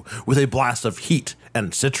dew with a blast of heat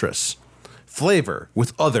and citrus. Flavor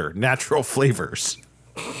with other natural flavors.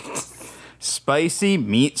 Spicy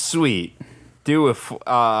meat sweet. Dew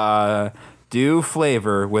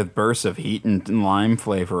flavor with bursts of heat and lime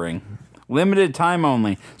flavoring. Limited time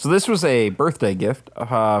only. So this was a birthday gift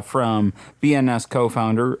from BNS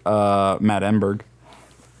co-founder Matt Enberg.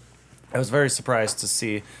 I was very surprised to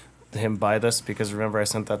see him buy this because remember I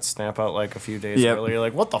sent that snap out like a few days Yep. earlier.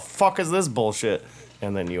 Like, what the fuck is this bullshit?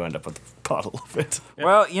 And then you end up with a bottle of it.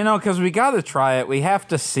 Well, you know, because we got to try it. We have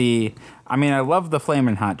to see. I mean, I love the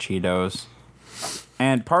Flamin' Hot Cheetos.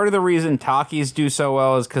 And part of the reason Takis do so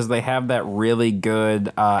well is because they have that really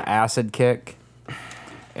good acid kick.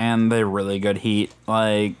 And they're really good heat.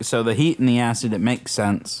 Like, so the heat and the acid, it makes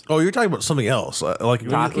sense. Oh, you're talking about something else. Like when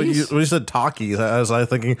Takis? you said Takis, I was like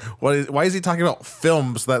thinking, why is he talking about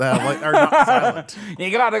films that have like are not silent? You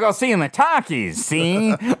gotta go see in the Takis,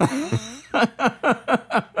 see?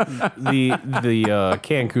 The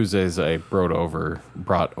canned Kuzes I brought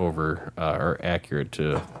over are accurate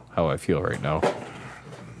to how I feel right now.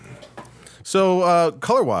 So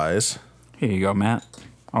color wise, Here you go, Matt.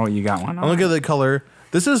 Oh, you got one? I'm looking at the color.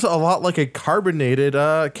 This is a lot like a carbonated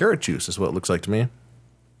carrot juice, is what it looks like to me.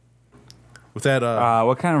 With that,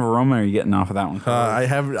 what kind of aroma are you getting off of that one? I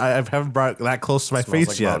haven't brought it that close to my Smells face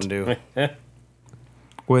like yet. Mountain Dew.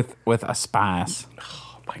 With a spice.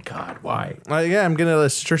 Oh my God, why? Yeah, I'm getting a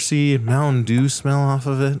citrusy Mountain Dew smell off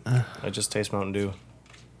of it. I just taste Mountain Dew.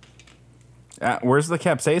 Where's the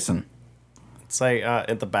capsaicin? It's like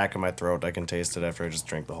at the back of my throat. I can taste it after I just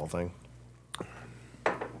drink the whole thing.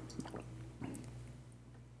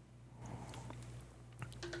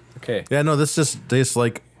 Okay. Yeah, no, this just tastes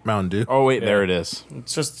like Mountain Dew. Oh, wait, there it is.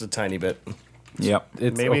 It's just a tiny bit. Yep.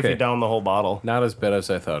 It's Maybe if okay. you down the whole bottle. Not as bad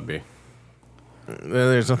as I thought it'd be.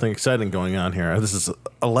 There's nothing exciting going on here. This is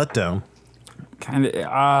a letdown. Kind of.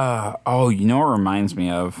 You know what it reminds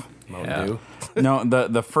me of? Mountain Dew. No,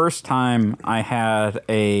 the first time I had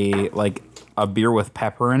a beer with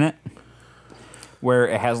pepper in it, where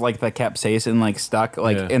it has like the capsaicin like stuck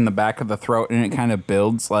in the back of the throat, and it kind of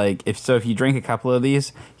builds. Like if you drink a couple of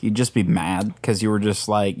these, you'd just be mad because you were just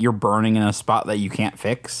like you're burning in a spot that you can't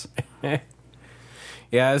fix.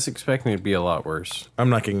 Yeah, I was expecting it to be a lot worse. I'm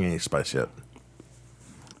not getting any spice yet.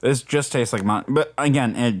 This just tastes like Mountain. But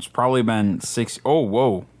again, it's probably been 6. Oh,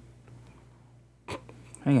 whoa.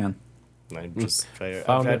 Hang on.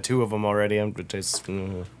 I've had 2 of them already. I'm just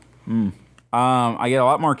I get a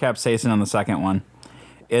lot more capsaicin on the second one.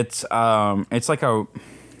 It's like a.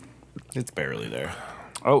 It's barely there.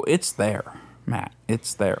 Oh, it's there, Matt.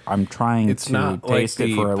 It's there. I'm trying It's to not like taste it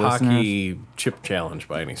the for our listeners. Pocky chip challenge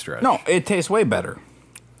by any stretch. No, it tastes way better.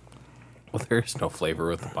 Well, there's no flavor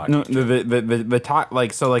with the Pocky. No, the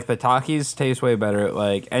Takis taste way better.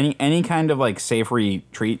 Like any kind of like savory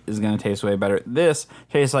treat is gonna taste way better. This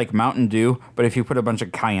tastes like Mountain Dew, but if you put a bunch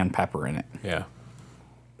of cayenne pepper in it. Yeah.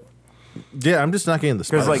 Yeah, I'm just not getting the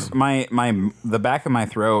spice. Because like the back of my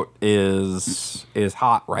throat is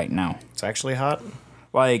hot right now. It's actually hot.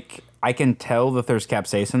 Like I can tell that there's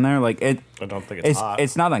capsaicin there. Like it. I don't think it's hot.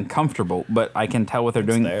 It's not uncomfortable, but I can tell what they're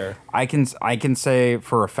doing. there. I can say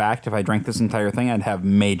for a fact if I drank this entire thing, I'd have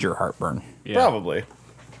major heartburn. Yeah. Probably.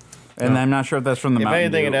 And I'm not sure if that's from the If Mountain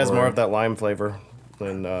anything, Dew it has or- more of that lime flavor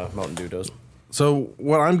than Mountain Dew does. So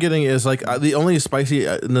what I'm getting is like the only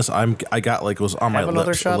spiciness I got like was on my Have another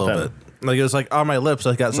lips a shot, little then. bit. Like it was like on my lips.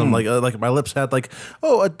 I got some like my lips had like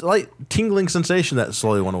a light tingling sensation that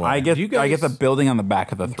slowly went away. I get Do you guys- I get the building on the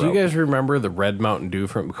back of the Do throat. you guys remember the red Mountain Dew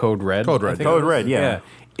from Code Red? Code Red. I think Code it was? Red, yeah.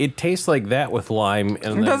 It tastes like that with lime.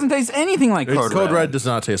 And It doesn't taste anything like Code Red does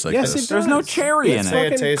not taste like Yes, this. it There's no does. cherry in It's it. Say it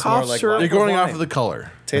fucking tastes more cough like syrup lime. You're going with off lime. of the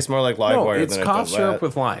color. Tastes more like live No, wire it's than it cough does syrup that.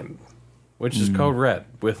 with lime, which is Code Red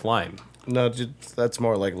with lime. No, that's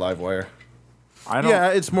more like live wire. I don't. Yeah,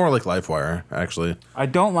 it's more like Livewire actually. I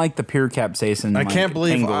don't like the pure capsaicin. I can't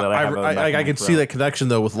believe tingle that I have on the back of I my can see throat. that connection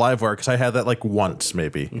though with Livewire because I had that like once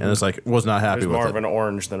maybe, and it's like was not happy There's with more it. of an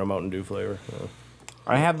orange than a Mountain Dew flavor. So.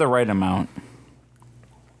 I have the right amount.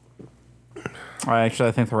 I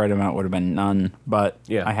think the right amount would have been none, but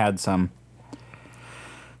Yeah. I had some.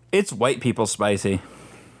 It's white people spicy.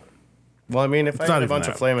 Well, I mean, if I not had a even bunch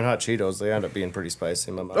that. of Flamin' Hot Cheetos, they end up being pretty spicy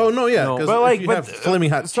in my mouth. Oh no, yeah, No, because but like, you have flaming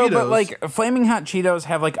hot Cheetos. But like, flaming hot Cheetos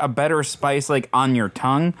have like a better spice like on your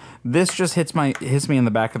tongue. This just hits me in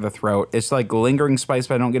the back of the throat. It's like lingering spice,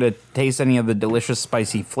 but I don't get to taste any of the delicious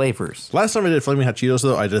spicy flavors. Last time I did flaming hot Cheetos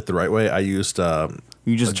though, I did it the right way. I used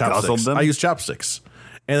You just chopsticks. guzzled them. I used chopsticks,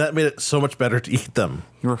 and that made it so much better to eat them.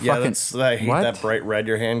 You were Yeah, fucking. I hate what? that bright red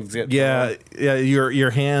your hands get. Yeah, yeah.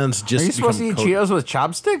 Your hands just Are you supposed to eat become Cheetos with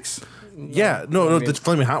chopsticks? Yeah, no, the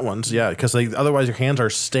flaming hot ones. Yeah, because like otherwise your hands are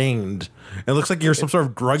stained. It looks like you're some sort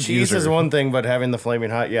of drug Cheese user. is one thing, but having the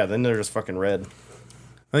Flaming Hot, yeah, then they're just fucking red.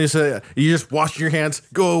 And you say you just washing your hands.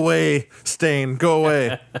 Go away, stain. Go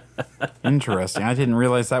away. Interesting. I didn't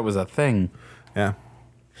realize that was a thing. Yeah,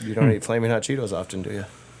 You don't eat Flaming Hot Cheetos often, do you?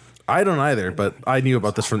 I don't either, but I knew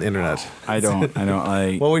about this from the internet. I don't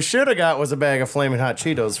like. What we should have got was a bag of Flaming Hot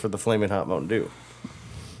Cheetos for the Flaming Hot Mountain Dew.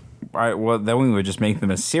 Well, then we would just make them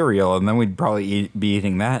as cereal, and then we'd probably be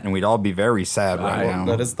eating that, and we'd all be very sad right now.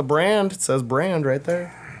 That is the brand. It says brand right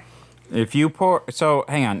there. If you pour, so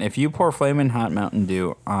hang on, if you pour Flamin' Hot Mountain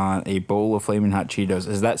Dew on a bowl of Flamin' Hot Cheetos,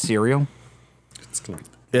 is that cereal? It's gonna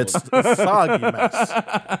be It's a soggy mess,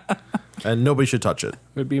 and nobody should touch it. It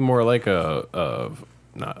would be more like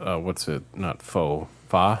not what's it? Not pho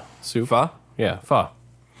soup. Pho? Yeah, pho.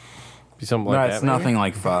 Be something like No, that. it's maybe? nothing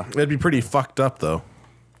like pho. It'd be pretty fucked up though.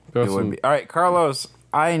 Throw It would some- be. All right, Carlos,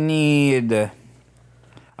 I need a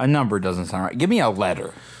number. Doesn't sound right. Give me a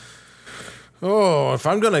letter. Oh, if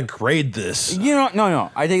I'm gonna grade this, You know,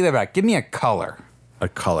 no, I take that back. Give me a color. a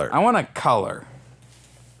color. I want a color.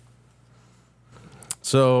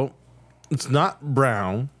 So it's not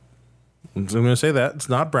brown. I'm going to say that it's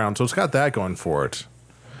not brown, so it's got that going for it.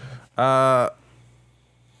 I'm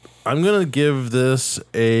going to give this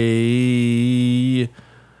the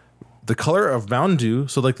color of Mountain Dew,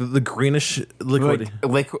 so like the greenish liquid.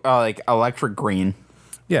 Like electric green.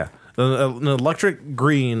 Yeah, an electric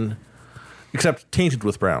green, except tainted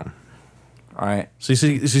with brown. All right. So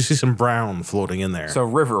you see some brown floating in there. So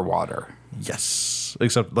river water. Yes,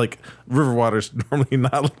 except like river water's normally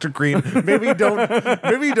not electric green. Maybe don't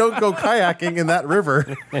go kayaking in that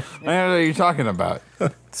river. I don't know what you're talking about.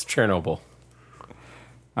 It's Chernobyl.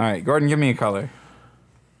 All right, Gordon, give me a color.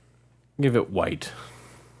 Give it white.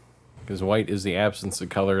 Because white is the absence of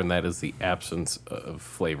color, and that is the absence of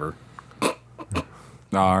flavor.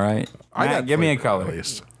 All right. Matt, give me a flavor, color. at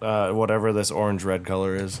least. whatever this orange-red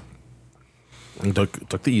color is. And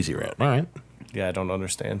took the easy route. All right. Yeah, I don't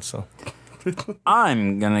understand, so.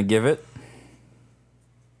 I'm gonna give it.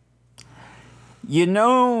 You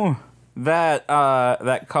know that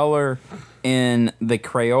that color in the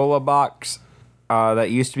Crayola box that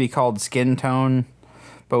used to be called Skin Tone,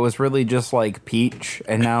 but was really just like peach,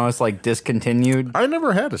 and now it's like discontinued. I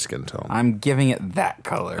never had a skin tone. I'm giving it that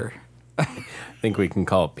color. Think we can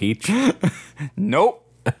call it peach? Nope.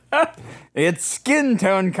 It's skin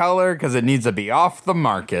tone color because it needs to be off the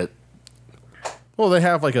market. Well, they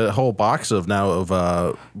have like a whole box of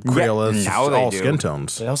Crayolas, now they all do. skin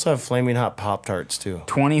tones. They also have Flaming Hot Pop-Tarts, too.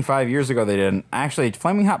 25 years ago they didn't. Actually,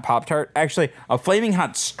 Flaming Hot Pop-Tart, actually a Flaming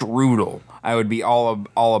Hot strudel I would be all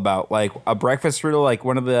about. Like a breakfast strudel, like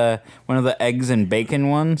one of the eggs and bacon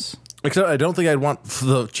ones. Except I don't think I'd want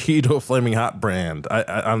the Cheeto Flaming Hot brand.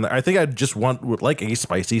 I think I'd just want like a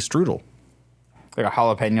spicy strudel. Like a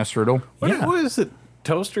jalapeno strudel. What was it?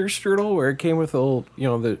 Toaster strudel, where it came with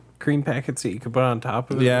the cream packets that you could put on top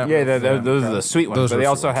of it? Yeah. Yeah, those are the sweet ones, Those but were they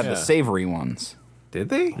also sweet had the ones. savory ones. Did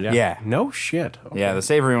they? Yeah. No shit. Okay. Yeah, the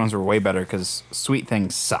savory ones were way better because sweet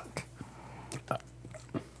things suck.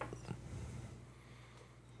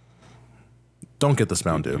 Don't get this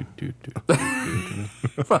Mountain Dew.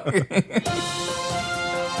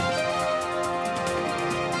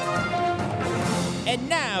 And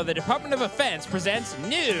now the Department of Defense presents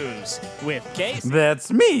news with Casey.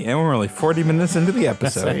 That's me, and we're only 40 minutes into the So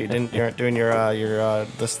episode. you aren't doing your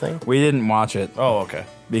this thing? We didn't watch it Oh, okay.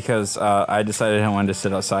 because I decided I wanted to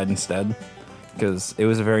sit outside instead because it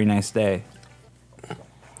was a very nice day.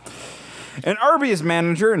 An Arby's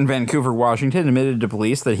manager in Vancouver, Washington, admitted to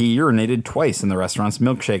police that he urinated twice in the restaurant's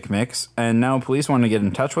milkshake mix, and now police want to get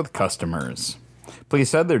in touch with customers. Police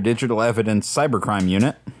said their Digital Evidence Cybercrime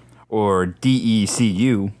Unit, or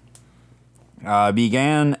DECU,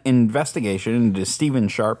 began investigation into Stephen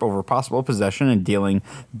Sharp over possible possession and dealing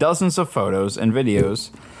dozens of photos and videos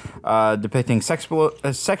depicting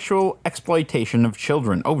sexual exploitation of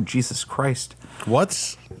children. Oh, Jesus Christ.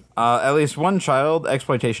 What? At least one child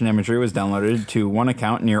exploitation imagery was downloaded to one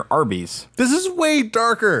account near Arby's. This is way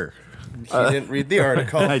darker. He didn't read the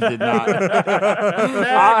article. I did not.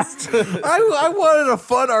 I wanted a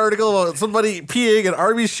fun article about somebody peeing in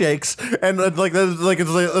Arby's shakes, and I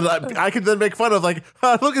could then make fun of look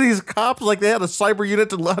at these cops, like they had a cyber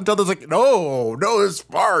unit to hunt others. Like no, it's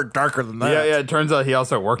far darker than that. Yeah. It turns out he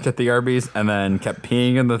also worked at the Arby's and then kept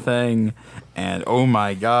peeing in the thing. And oh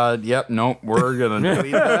my God, yep, nope, we're gonna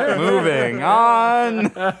delete that. Moving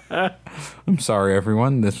on. I'm sorry,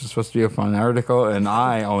 everyone. This was supposed to be a fun article, and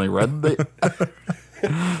I only read the.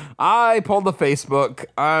 I pulled the Facebook.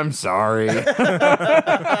 I'm sorry.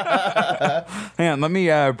 Hang on, let me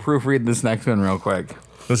proofread this next one real quick.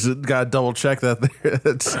 This gotta double check that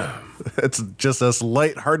it's just as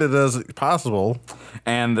lighthearted as possible.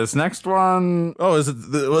 And this next one, Oh, is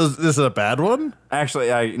it a bad one?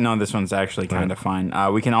 actually, no, this one's actually kind of fine.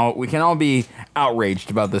 We can all be outraged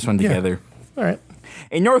about this one together. All right.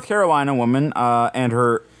 A North Carolina woman and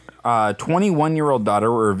her 21-year-old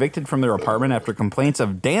daughter were evicted from their apartment after complaints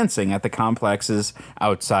of dancing at the complex's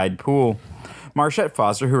outside pool. Marchette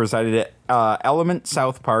Foster, who resided at Element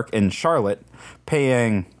South Park in Charlotte,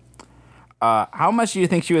 paying... how much do you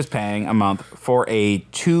think she was paying a month for a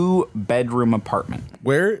 2-bedroom apartment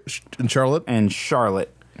Where in Charlotte? in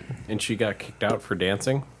Charlotte And she got kicked out for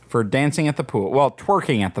dancing? for dancing at the pool? Well,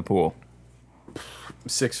 twerking at the pool.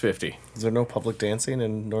 $650. Is there no public dancing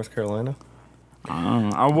in North Carolina?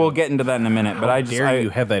 We'll get into that in a minute, but You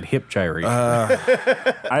have that hip gyrate.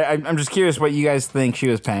 I'm just curious what you guys think she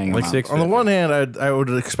was paying a like month. On the $650. one hand, I would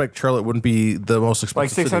expect Charlotte wouldn't be the most Like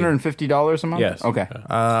expensive. $650 a month? Yes. Okay.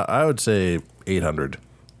 I would say 800.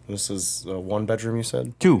 This is a 1-bedroom, you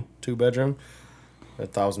said? 2,000 2-bedroom?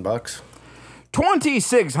 $1,000.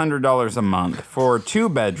 $2,600 a month for 2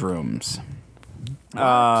 bedrooms.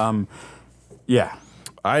 Yeah.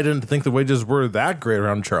 I didn't think the wages were that great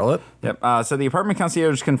around Charlotte. Yep. So the apartment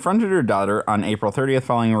concierge confronted her daughter on April 30th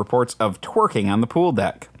following reports of twerking on the pool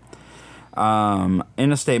deck.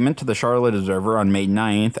 In a statement to the Charlotte Observer on May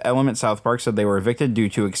 9th, Element South Park said they were evicted due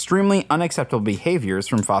to extremely unacceptable behaviors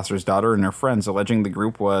from Foster's daughter and her friends, alleging the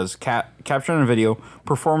group was captured on video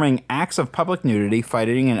performing acts of public nudity,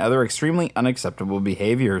 fighting, and other extremely unacceptable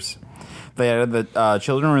behaviors. They added that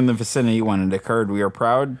children were in the vicinity when it occurred. We are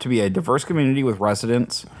proud to be a diverse community with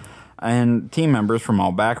residents and team members from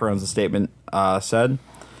all backgrounds, the statement said.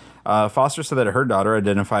 Foster said that her daughter,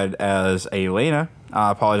 identified as Elena,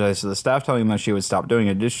 apologized to the staff, telling them that she would stop doing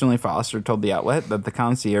it. Additionally, Foster told the outlet that the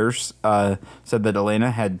concierge said that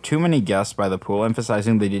Elena had too many guests by the pool,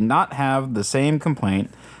 emphasizing they did not have the same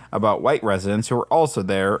complaint about white residents who were also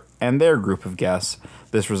there and their group of guests.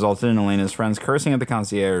 This resulted in Elena's friends cursing at the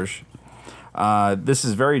concierge. This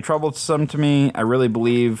is very troublesome to me. I really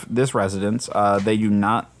believe this residence, they do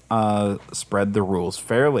not spread the rules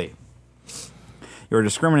fairly. You're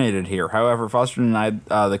discriminated here. However, Foster denied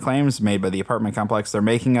the claims made by the apartment complex. They're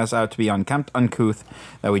making us out to be unkempt, uncouth,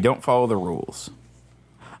 that we don't follow the rules.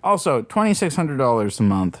 Also, $2,600 a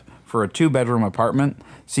month for a 2-bedroom apartment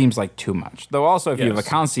seems like too much. Though also, if you have a Yes.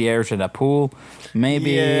 concierge and a pool,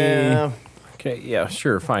 maybe... Yeah. Okay, yeah,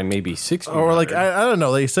 sure, fine, maybe 60. Or like I don't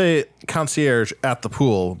know. They say concierge at the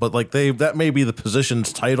pool, but like that may be the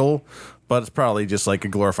position's title, but it's probably just like a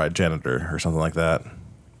glorified janitor or something like that.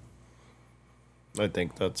 I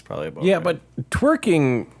think that's probably about Yeah, right. but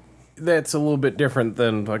twerking, that's a little bit different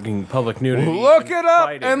than fucking public nudity. Look and it up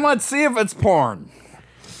fighting. and let's see if it's porn.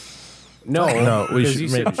 No, we because should you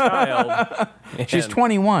said maybe- child. She's and-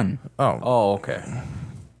 21. Oh, okay.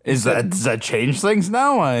 Does that change things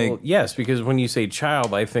now? Like, Well, yes, because when you say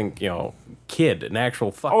child, I think, kid, an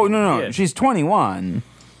actual fucking oh no, kid. she's 21.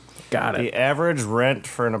 Got the it. average rent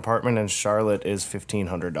for an apartment in Charlotte is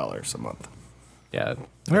 $1,500 a month. Yeah.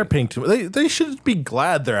 They're paying too much. They should be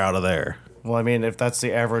glad they're out of there. Well, I mean, if that's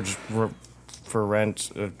the average for rent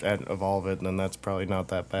of all of it, then that's probably not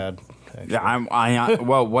that bad. Actually. Yeah,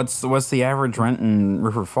 well, what's the average rent in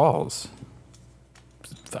River Falls?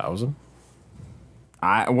 1,000?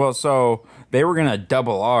 So they were gonna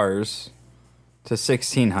double ours to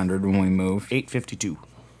 1,600 when we moved. $852.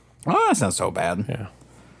 Oh, that's not so bad. Yeah.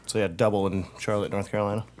 So yeah, double in Charlotte, North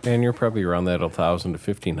Carolina. And you're probably around that 1,000 to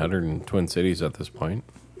 1,500 in Twin Cities at this point.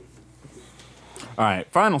 All right,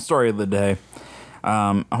 final story of the day.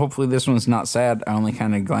 Hopefully this one's not sad. I only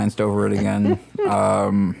kind of glanced over it again.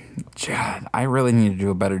 God, I really need to do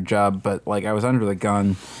a better job, but like I was under the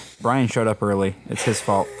gun. Brian showed up early. It's his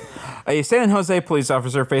fault. A San Jose police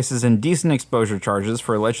officer faces indecent exposure charges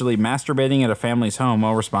for allegedly masturbating at a family's home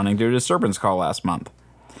while responding to a disturbance call last month.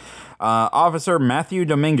 Officer Matthew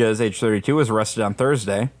Dominguez, age 32, was arrested on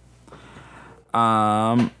Thursday.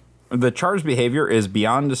 The charged behavior is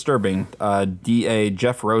beyond disturbing, DA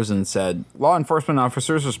Jeff Rosen said. Law enforcement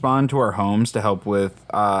officers respond to our homes to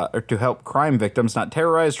help crime victims not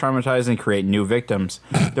terrorize, traumatize, and create new victims.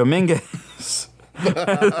 Dominguez... Did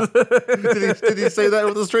he say that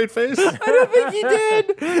with a straight face? I don't think he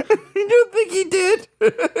did. I don't think he did.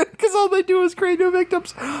 Because all they do is create new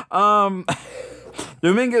victims.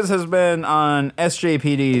 Dominguez has been on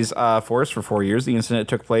SJPD's force for 4 years. The incident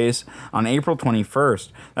took place on April 21st.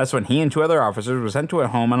 That's when he and 2 other officers were sent to a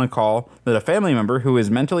home on a call that a family member who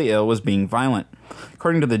is mentally ill was being violent.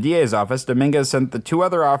 According to the DA's office, Dominguez sent the 2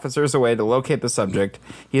 other officers away to locate the subject.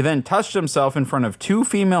 He then touched himself in front of 2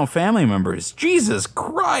 female family members. Jesus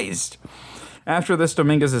Christ! After this,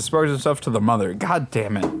 Dominguez exposed himself to the mother. God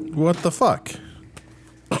damn it. What the fuck?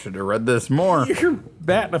 Should have read this more. You're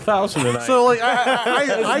batting 1,000 tonight. So like,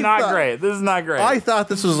 This is not great. This is not great. I thought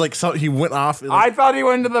this was like something he went off. Like, I thought he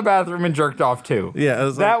went to the bathroom and jerked off too. yeah, it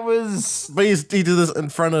was That like, was... but he did this in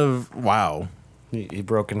front of. Wow. He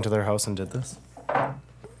broke into their house and did this?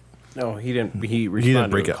 No, he didn't. He He responded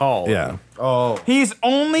didn't break to a it. call. Yeah. He's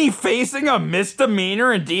only facing a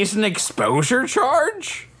misdemeanor indecent exposure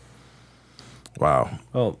charge? Wow.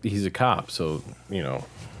 Well, he's a cop, so,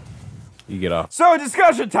 you get off. So,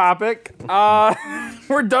 discussion topic.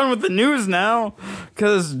 We're done with the news now.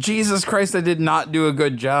 Because, Jesus Christ, I did not do a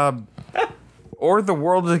good job. Or the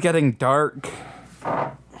world is getting dark.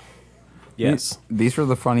 Yes. These were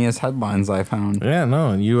the funniest headlines I found. Yeah.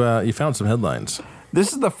 No. You found some headlines.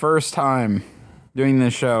 This is the first time doing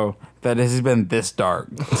this show that it has been this dark.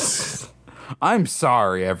 I'm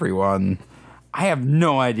sorry, everyone. I have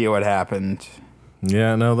no idea what happened.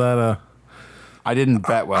 Yeah. No. That. I didn't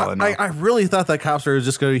bet well enough. I really thought that Copster was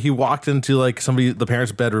just going to, he walked into like the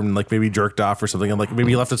parents' bedroom and like maybe jerked off or something and like maybe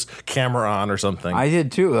he left his camera on or something. I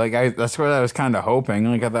did too. Like that's what I was kind of hoping.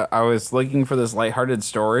 Like I was looking for this lighthearted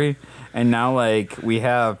story, and now like we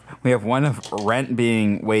have one of rent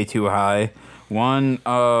being way too high, one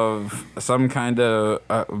of some kind of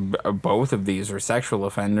both of these are sexual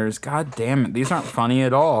offenders. God damn it, these aren't funny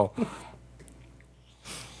at all.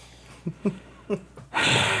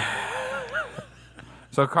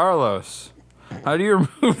 So Carlos, how do you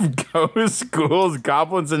remove ghosts, ghouls,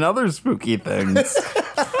 goblins, and other spooky things?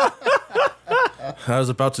 I was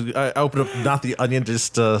about to I opened up Not the Onion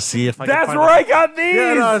just to see if I could That's find where I got these.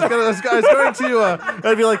 Yeah, no, I was going to.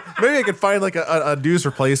 I'd be like, maybe I could find like a news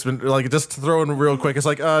replacement, like just to throw in real quick. It's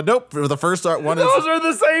like, nope. The first one is Those are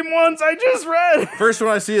the same ones I just read. first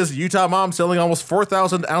one I see is Utah mom selling almost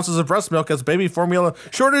 4,000 ounces of breast milk as baby formula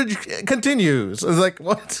shortage continues. It's like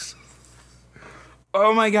what?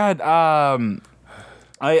 Oh my god.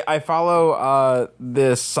 I follow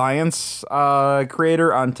this science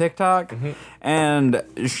creator on TikTok, and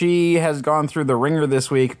she has gone through the ringer this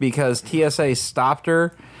week because TSA stopped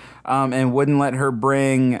her and wouldn't let her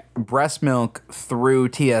bring breast milk through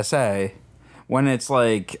TSA when it's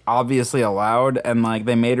like obviously allowed, and like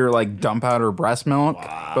they made her like dump out her breast milk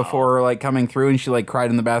before like coming through, and she like cried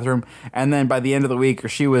in the bathroom. And then by the end of the week,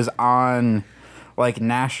 she was on like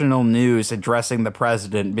national news addressing the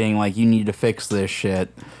president, being like, "You need to fix this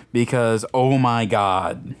shit because oh my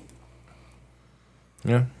god."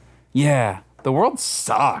 Yeah, the world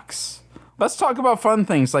sucks. Let's talk about fun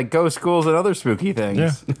things like ghost schools and other spooky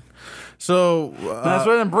things. Yeah. So That's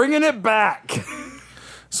what I'm bringing it back.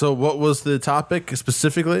 So what was the topic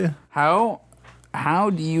specifically? How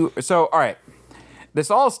do you... So, all right. This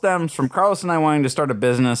all stems from Carlos and I wanting to start a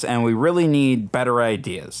business, and we really need better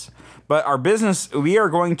ideas. But our business, we are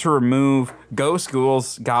going to remove ghost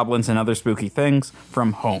schools, goblins, and other spooky things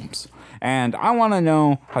from homes. And I want to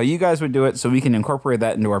know how you guys would do it so we can incorporate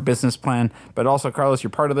that into our business plan. But also, Carlos,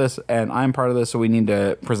 you're part of this, and I'm part of this, so we need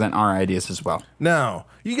to present our ideas as well. Now,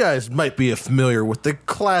 you guys might be familiar with the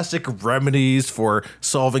classic remedies for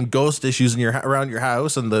solving ghost issues around your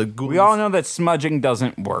house, and the ghouls. We all know that smudging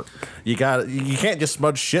doesn't work. You can't just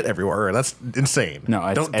smudge shit everywhere. That's insane.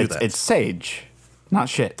 No, don't do that. It's sage, not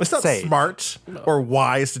shit. It's not sage. smart or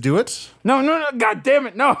wise to do it. No, God damn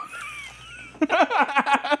it, no.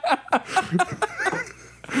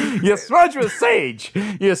 You smudge with sage.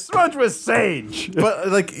 You smudge with sage. But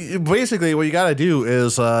like basically what you gotta do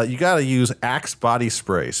is you gotta use Axe body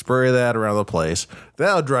spray. Spray that around the place.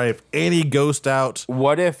 That'll drive any ghost out.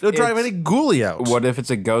 What if It'll drive any ghoulie out. What if it's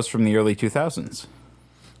a ghost from the early 2000s?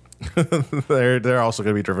 They're also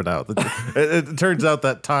gonna be driven out. It turns out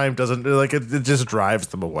that time doesn't like it just drives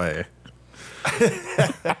them away.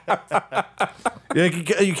 Yeah,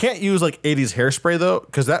 you can't use like 80s hairspray though,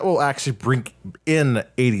 because that will actually bring in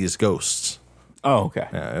 80s ghosts. Oh, okay.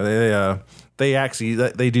 Yeah, they actually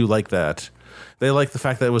they do like that. They like the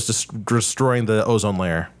fact that it was just destroying the ozone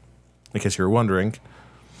layer, in case you were wondering.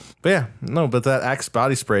 But yeah, no, but that Axe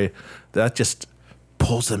body spray that just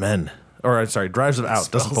pulls them in. Or sorry, drives them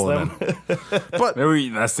out, doesn't pull them in. But Maybe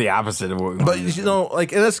that's the opposite of what we want. But you know,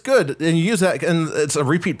 like, and that's good, and you use that, and it's a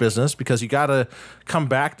repeat business because you got to come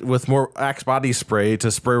back with more Axe body spray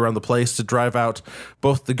to spray around the place to drive out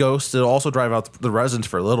both the ghosts. It'll also drive out the residents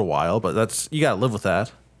for a little while, but you got to live with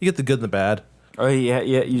that. You get the good and the bad. Oh yeah.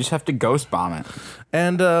 You just have to ghost bomb it.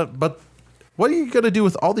 And but what are you gonna do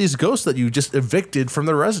with all these ghosts that you just evicted from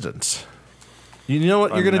the residents? You know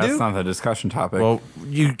what you're gonna do? That's not the discussion topic. Well,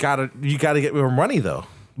 you gotta get more money though.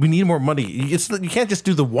 We need more money. You can't just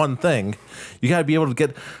do the one thing. You gotta be able to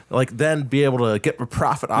get be able to get a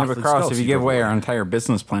profit off. but these Carlos, ghosts if you give away our entire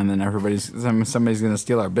business plan, then somebody's gonna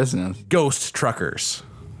steal our business. ghost truckers.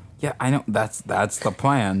 Yeah, I know. That's the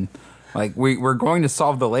plan. Like we're going to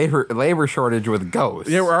solve the labor shortage with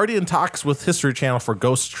ghosts. Yeah, we're already in talks with History Channel for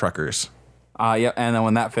ghost truckers. Yeah, and then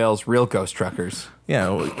when that fails, real ghost truckers.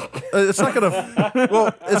 Yeah, it's not gonna.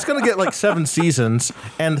 Well, it's gonna get like 7 seasons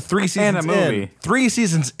and 3 seasons And a movie. in. 3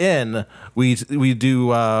 seasons in, we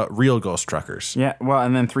do real ghost truckers. Yeah, well,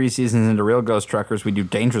 and then 3 seasons into real ghost truckers, we do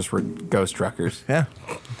dangerous ghost truckers. Yeah,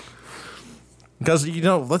 because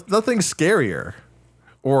nothing's scarier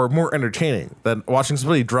or more entertaining than watching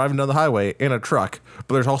somebody driving down the highway in a truck,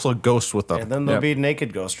 but there's also ghosts with them. And then there'll Yep. be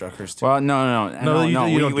naked ghost truckers too. Well, no. you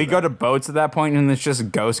don't We do go to boats at that point, and it's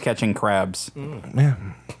just ghosts catching crabs, Yeah.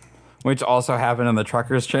 which also happened on the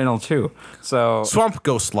Truckers channel too. So Swamp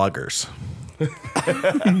ghost sluggers.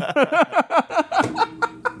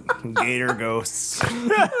 Gator ghosts.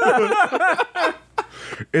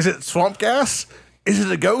 Is it swamp gas? Is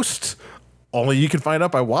it a ghost? Only you can find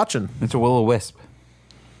out by watching. it's a will-o-wisp.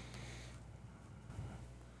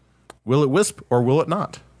 Will it wisp or will it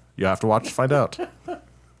not? You have to watch to find out.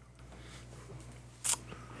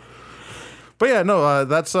 But yeah, no,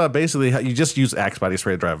 that's basically how you just use Axe body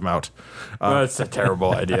spray to drive them out. That's a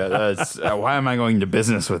terrible idea. That's why am I going to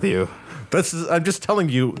business with you? I'm just telling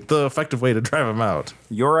you the effective way to drive them out.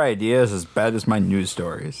 Your idea is as bad as my news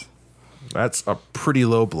stories. That's a pretty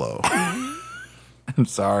low blow. I'm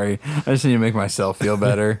sorry. I just need to make myself feel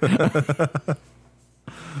better.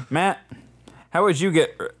 Matt, how would you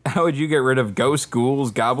get rid of ghosts,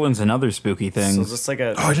 ghouls, goblins, and other spooky So things? is this like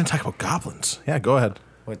a Oh, I didn't talk about goblins. Yeah, go ahead.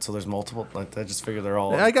 wait? So there's multiple. Like I just figured they're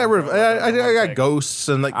all. I got rid of. I got ghosts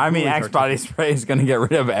and like. I mean, ghoulies Axe are- body spray is going to get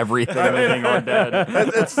rid of everything living or dead.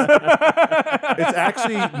 It's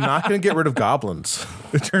actually not going to get rid of goblins.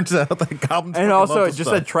 It turns out that goblins. And fucking also, love it this just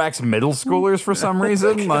stuff. attracts middle schoolers for some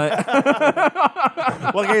reason. Like,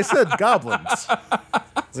 like I said, goblins.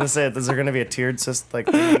 I was gonna say, is there gonna be a tiered system like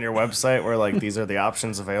thing on your website where like these are the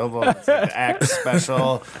options available? It's like the Act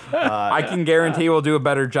special. I can guarantee we'll do a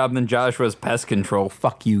better job than Joshua's pest control.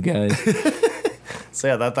 Fuck you guys. So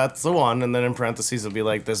yeah, that's the one, and then in parentheses it'll be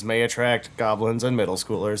like this may attract goblins and middle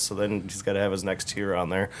schoolers. So then he's got to have his next tier on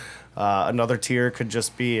there. Another tier could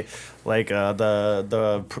just be like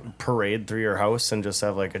the parade through your house and just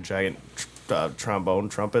have like a giant trombone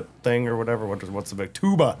trumpet thing or whatever. What's the big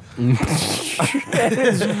tuba? You're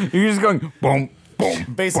just going boom.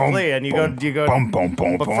 Basically, and you go. Boom, boom,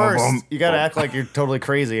 boom, But boom, first, boom, you gotta act like you're totally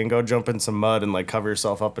crazy and go jump in some mud and like cover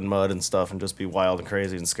yourself up in mud and stuff and just be wild and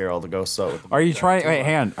crazy and scare all the ghosts out. With the Are you trying? Wait,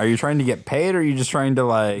 hand. Are you trying to get paid, or are you just trying to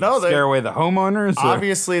like No, they- scare away the homeowners? or-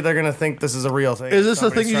 Obviously, they're gonna think this is a real thing. Is this a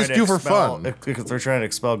Somebody's thing you trying just to do for expel- fun? Because they're trying to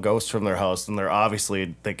expel ghosts from their house, and they're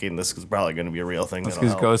obviously thinking this is probably gonna be a real thing. that'll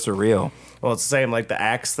because help. ghosts are real. Well, it's the same like the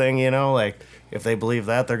axe thing, you know. Like if they believe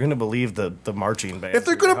that, they're gonna believe the marching band. If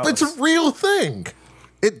they're gonna, it's a real thing.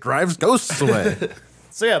 It drives ghosts away.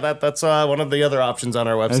 So yeah, that's one of the other options on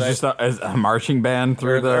our It's website. just a marching band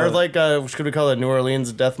through or the like should we call it New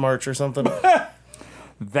Orleans Death March or something?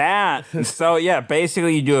 that. So yeah,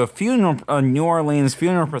 basically you do a New Orleans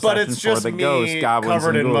funeral But procession it's for just the me ghosts, goblins, covered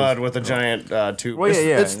and in ghouls. mud with a giant tube. Well,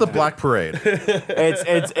 yeah, It's the Black Parade.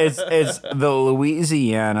 It's the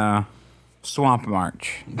Louisiana Swamp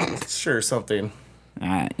March. Sure, something.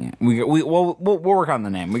 Yeah. We'll work on the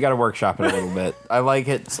name. We got to workshop it a little bit. I like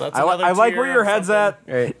it. So that's I another like tier where your of head's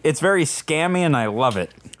something. at. It's very scammy, and I love it.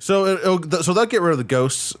 So they'll get rid of the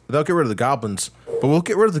ghosts. They'll get rid of the goblins. But we'll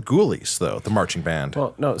get rid of the ghoulies, though, the marching band.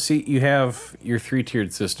 Well, no. See, you have your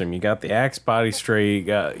 3-tiered system. You got the axe body stray. You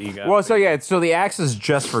got. Well, so yeah, so the axe is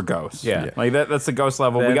just for ghosts. Yeah. Like that's the ghost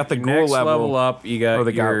level. We Then got the ghoul next level. up. You got for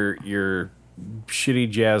the your shitty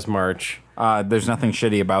jazz march. There's nothing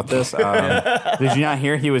shitty about this. Did you not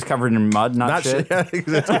hear he was covered in mud? Not shit. Yeah,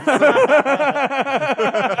 exactly.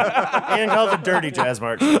 And call it the Dirty Jazz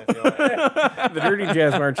March. I feel like. The dirty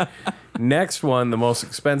jazz march. Next one, the most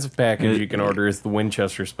expensive package you can order is the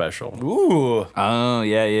Winchester Special. Ooh. Oh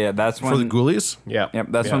yeah. That's when For the ghoulies? Yeah. Yep,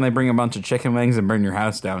 that's when they bring a bunch of chicken wings and burn your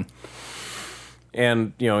house down.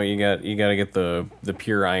 And you got to get the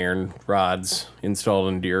pure iron rods installed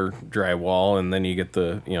into your drywall, and then you get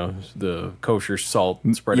the kosher salt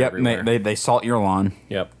spread Yep, everywhere. they salt your lawn.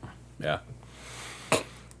 Yep. Yeah.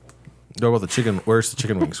 What about the chicken? Where's the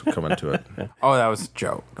chicken wings come into it? Oh, that was a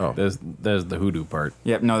joke. There's the hoodoo part.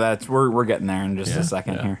 Yep, no, that's we're getting there in just a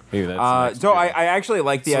second yeah. here. Maybe that's the next So I actually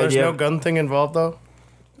like the So there's idea. no gun thing involved though.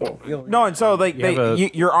 No, and so like have a-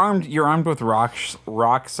 you're armed with rock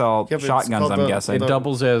salt Yeah, but it's shotguns. called I'm the- guessing. It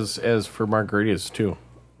doubles as for margaritas too.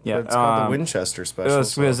 Yeah, It's called the Winchester Special.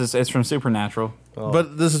 because it's from Supernatural.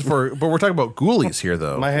 But this is but we're talking about ghoulies here,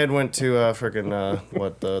 though. My head went to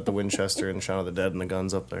the Winchester and Shaun of the Dead and the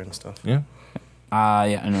guns up there and stuff. Yeah.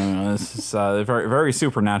 Yeah, no, this is very very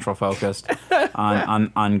Supernatural focused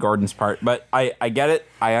on Gordon's part, but I get it,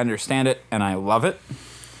 I understand it, and I love it.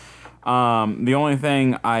 The only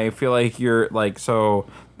thing I feel like you're like, so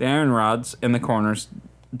the iron rods in the corners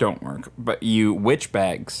don't work, but you witch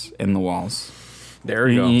bags in the walls. There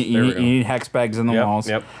we go. You need hex bags in the walls.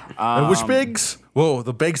 Yep. And which bags? Whoa,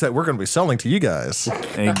 the bags that we're going to be selling to you guys.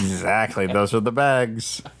 Exactly, those are the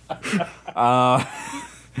bags.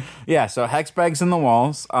 Yeah, so hex bags in the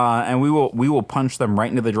walls, and we will punch them right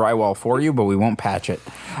into the drywall for you, but we won't patch it.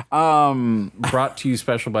 Brought to you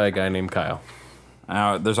special by a guy named Kyle.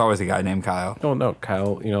 There's always a guy named Kyle. Oh no,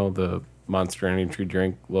 Kyle. The Monster Energy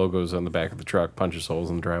drink logos on the back of the truck punches holes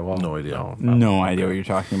in the drywall. No idea. No idea what you're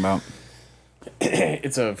talking about.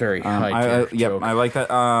 It's a very high tech joke. I like that.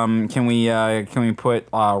 Can we put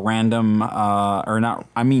random or not?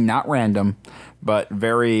 I mean, not random, but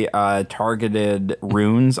very targeted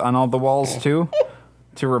runes on all the walls too,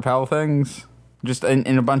 to repel things. Just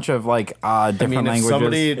in a bunch of like different I mean, if languages.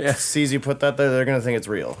 somebody sees you put that there, they're gonna think it's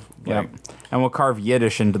real. Yep. And we'll carve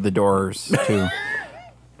Yiddish into the doors too.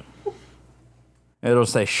 It'll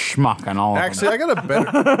say schmuck on all of Actually, them. I got a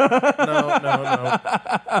better.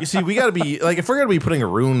 No. You see, we got to be like, if we're gonna be putting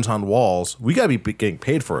runes on walls, we got to be getting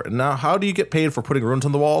paid for it. And now, how do you get paid for putting runes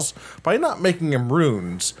on the walls? By not making them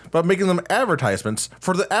runes, but making them advertisements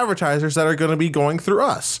for the advertisers that are going to be going through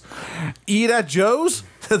us. Eat at Joe's.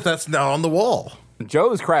 That's now on the wall.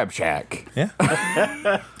 Joe's Crab Shack. Yeah.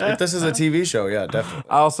 If this is a TV show, yeah, definitely.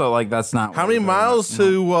 Also, like that's not How many miles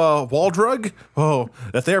to Waldrug? Oh,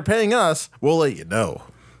 if they're paying us, we'll let you know.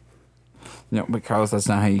 No, because that's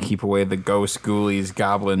not how you keep away the ghosts, ghoulies,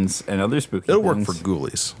 goblins, and other spooky It'll work things. for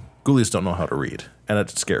ghoulies. Ghoulies don't know how to read, and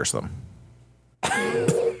it scares them.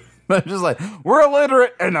 They're just like, we're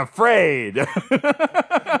illiterate and afraid.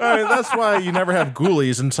 I mean, that's why you never have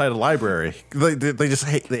ghoulies inside a library. They just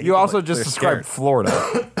hate. They You hate also them, like, just they're described scared.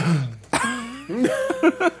 Florida.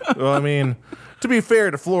 Well, I mean, to be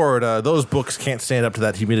fair to Florida, those books can't stand up to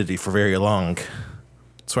that humidity for very long.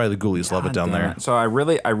 That's why the ghoulies love it down Damn there. it. So I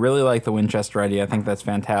really like the Winchester idea. I think that's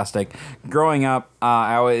fantastic. Growing up,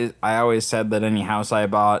 I always said that any house I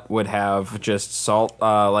bought would have just salt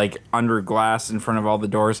like under glass in front of all the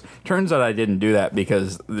doors. Turns out I didn't do that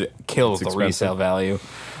because it kills the resale value.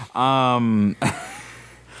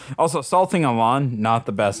 Also, salting a lawn, not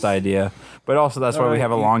the best idea. But also that's why we have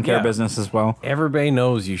a lawn care business as well. Everybody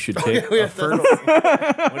knows you should take We a have to-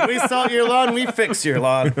 fertile. When we salt your lawn, we fix your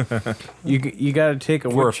lawn. You got to take a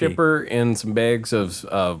For a wood fee. chipper and some bags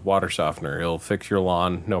of water softener. It'll fix your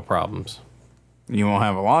lawn, no problems. You won't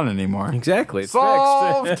have a lawn anymore. Exactly. It's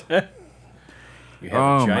Solved! fixed. You have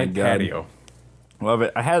Oh a my giant God. patio. Love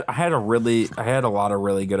it. I had a lot of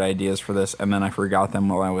really good ideas for this, and then I forgot them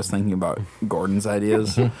while I was thinking about Gordon's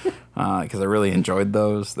ideas because I really enjoyed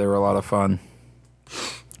those. They were a lot of fun.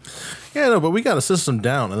 Yeah, no, but we got a system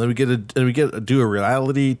down, and then we get to do a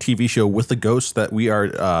reality TV show with the ghosts that we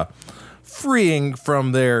are freeing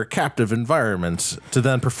from their captive environments to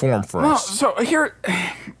then perform for Well, us. so here,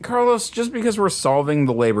 Carlos, just because we're solving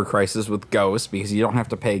the labor crisis with ghosts, because you don't have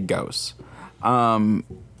to pay ghosts,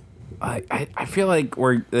 I feel like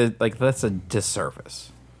we're like that's a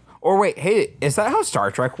disservice. Or wait, hey, is that how Star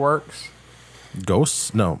Trek works?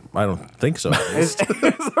 Ghosts? No, I don't think so. Is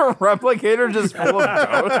a replicator just full of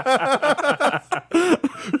ghosts?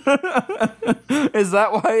 Is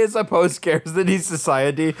that why it's a post-scarcity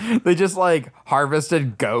society? They just like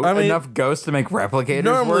harvested enough ghosts to make replicators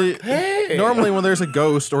normally, work? normally when there's a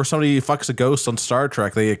ghost or somebody fucks a ghost on Star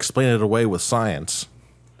Trek, they explain it away with science.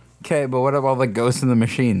 Okay, but what about all the ghosts in the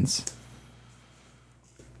machines?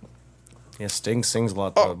 Yeah, Sting sings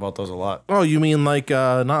about those a lot. Oh, you mean like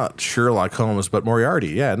not Sherlock Holmes, but Moriarty?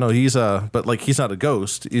 Yeah, no, he's but like he's not a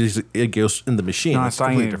ghost. He's a ghost in the machine. No, I was It's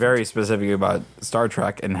completely talking different. very specifically about Star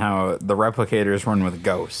Trek and how the replicators run with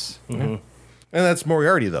ghosts. And that's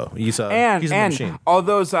Moriarty though. He's in the machine. all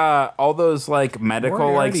those like medical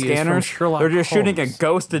like Moriarty is from scanners, Sherlock they're just shooting a Holmes.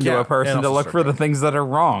 ghost into Yeah, a person and to also look Star for the things that are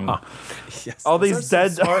wrong. All these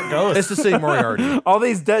dead It's the same Moriarty. all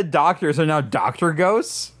these dead doctors are now doctor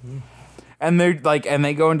ghosts. And they're like, and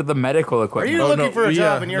they go into the medical Are equipment. you looking for a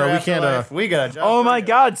job in your no, we can't, afterlife? We got a job. Oh for my you.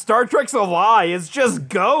 God, Star Trek's a lie. It's just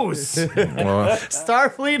ghosts.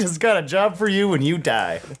 Starfleet has got a job for you when you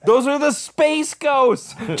die. Those are the space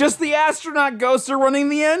ghosts. Just the astronaut ghosts are running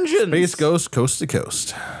the engines. Space Ghost, coast to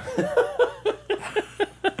coast.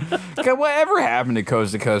 Okay, whatever happened to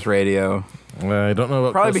Coast Radio? I don't know.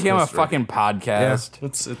 What Probably Coast to became a Coast fucking podcast.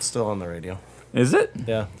 It's still on the radio. Is it?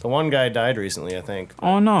 Yeah, the one guy died recently, I think.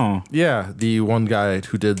 Oh no. Yeah, the one guy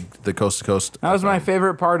who did the coast to coast. That was my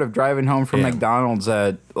favorite part of driving home from Yeah. McDonald's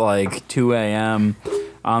at like 2 a.m.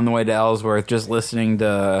 on the way to Ellsworth, just listening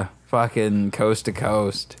to fucking Coast to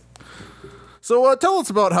Coast. So tell us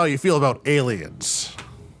about how you feel about aliens.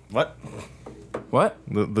 What? What?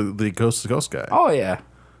 The coast to coast guy. Oh yeah.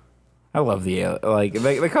 I love the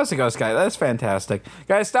Coast to Coast guy. That's fantastic.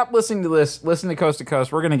 Guys, stop listening to this. Listen to Coast.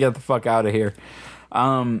 We're gonna get the fuck out of here.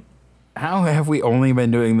 How have we only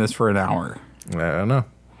been doing this for an hour? I don't know.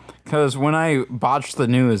 Because when I botched the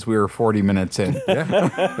news, we were 40 minutes in.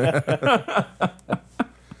 But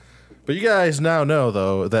you guys now know,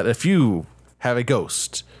 though, that if you have a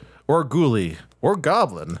ghost or ghoulie or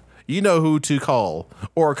goblin, you know who to call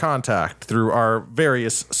or contact through our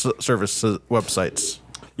various service websites.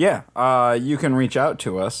 Yeah, you can reach out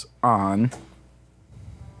to us on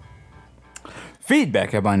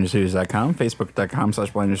feedback@blindnewstudios.com,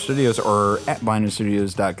 facebook.com/blindnewstudios, or at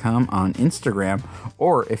blindnewstudios.com on Instagram.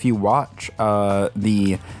 Or if you watch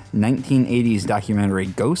the 1980s documentary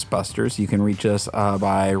Ghostbusters, you can reach us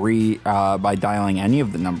by dialing any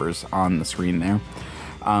of the numbers on the screen there.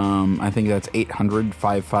 I think that's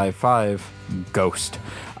 800-555-GHOST.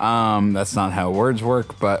 That's not how words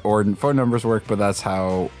work, or phone numbers work, but that's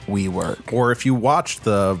how we work. Or if you watch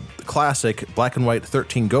the classic black and white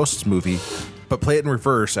 13 Ghosts movie, but play it in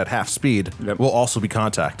reverse at half speed, we'll also be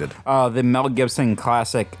contacted. The Mel Gibson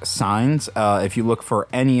classic Signs, if you look for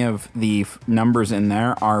any of the numbers in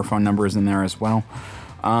there, our phone number is in there as well.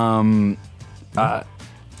 There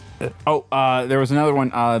was another one,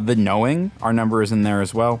 The Knowing, our number is in there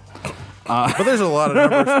as well. But there's a lot of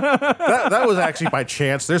numbers. That was actually by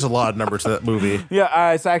chance. There's a lot of numbers to that movie.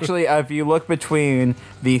 Yeah, it's actually, if you look between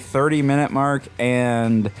the 30-minute mark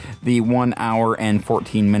and the 1 hour and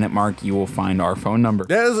 14-minute mark, you will find our phone number.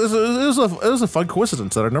 Yeah, it was a fun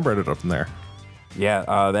coincidence that our number ended up in there.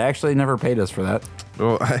 Yeah, they actually never paid us for that.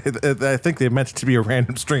 Well, I think they meant it to be a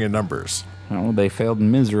random string of numbers. Oh, they failed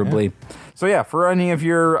miserably. Yeah. So yeah, for any of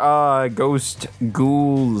your ghost,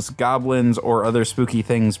 ghouls, goblins, or other spooky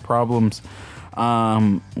things problems,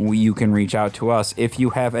 You can reach out to us. If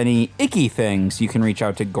you have any icky things, you can reach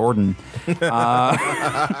out to Gordon.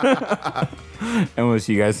 And we'll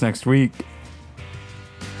see you guys next week.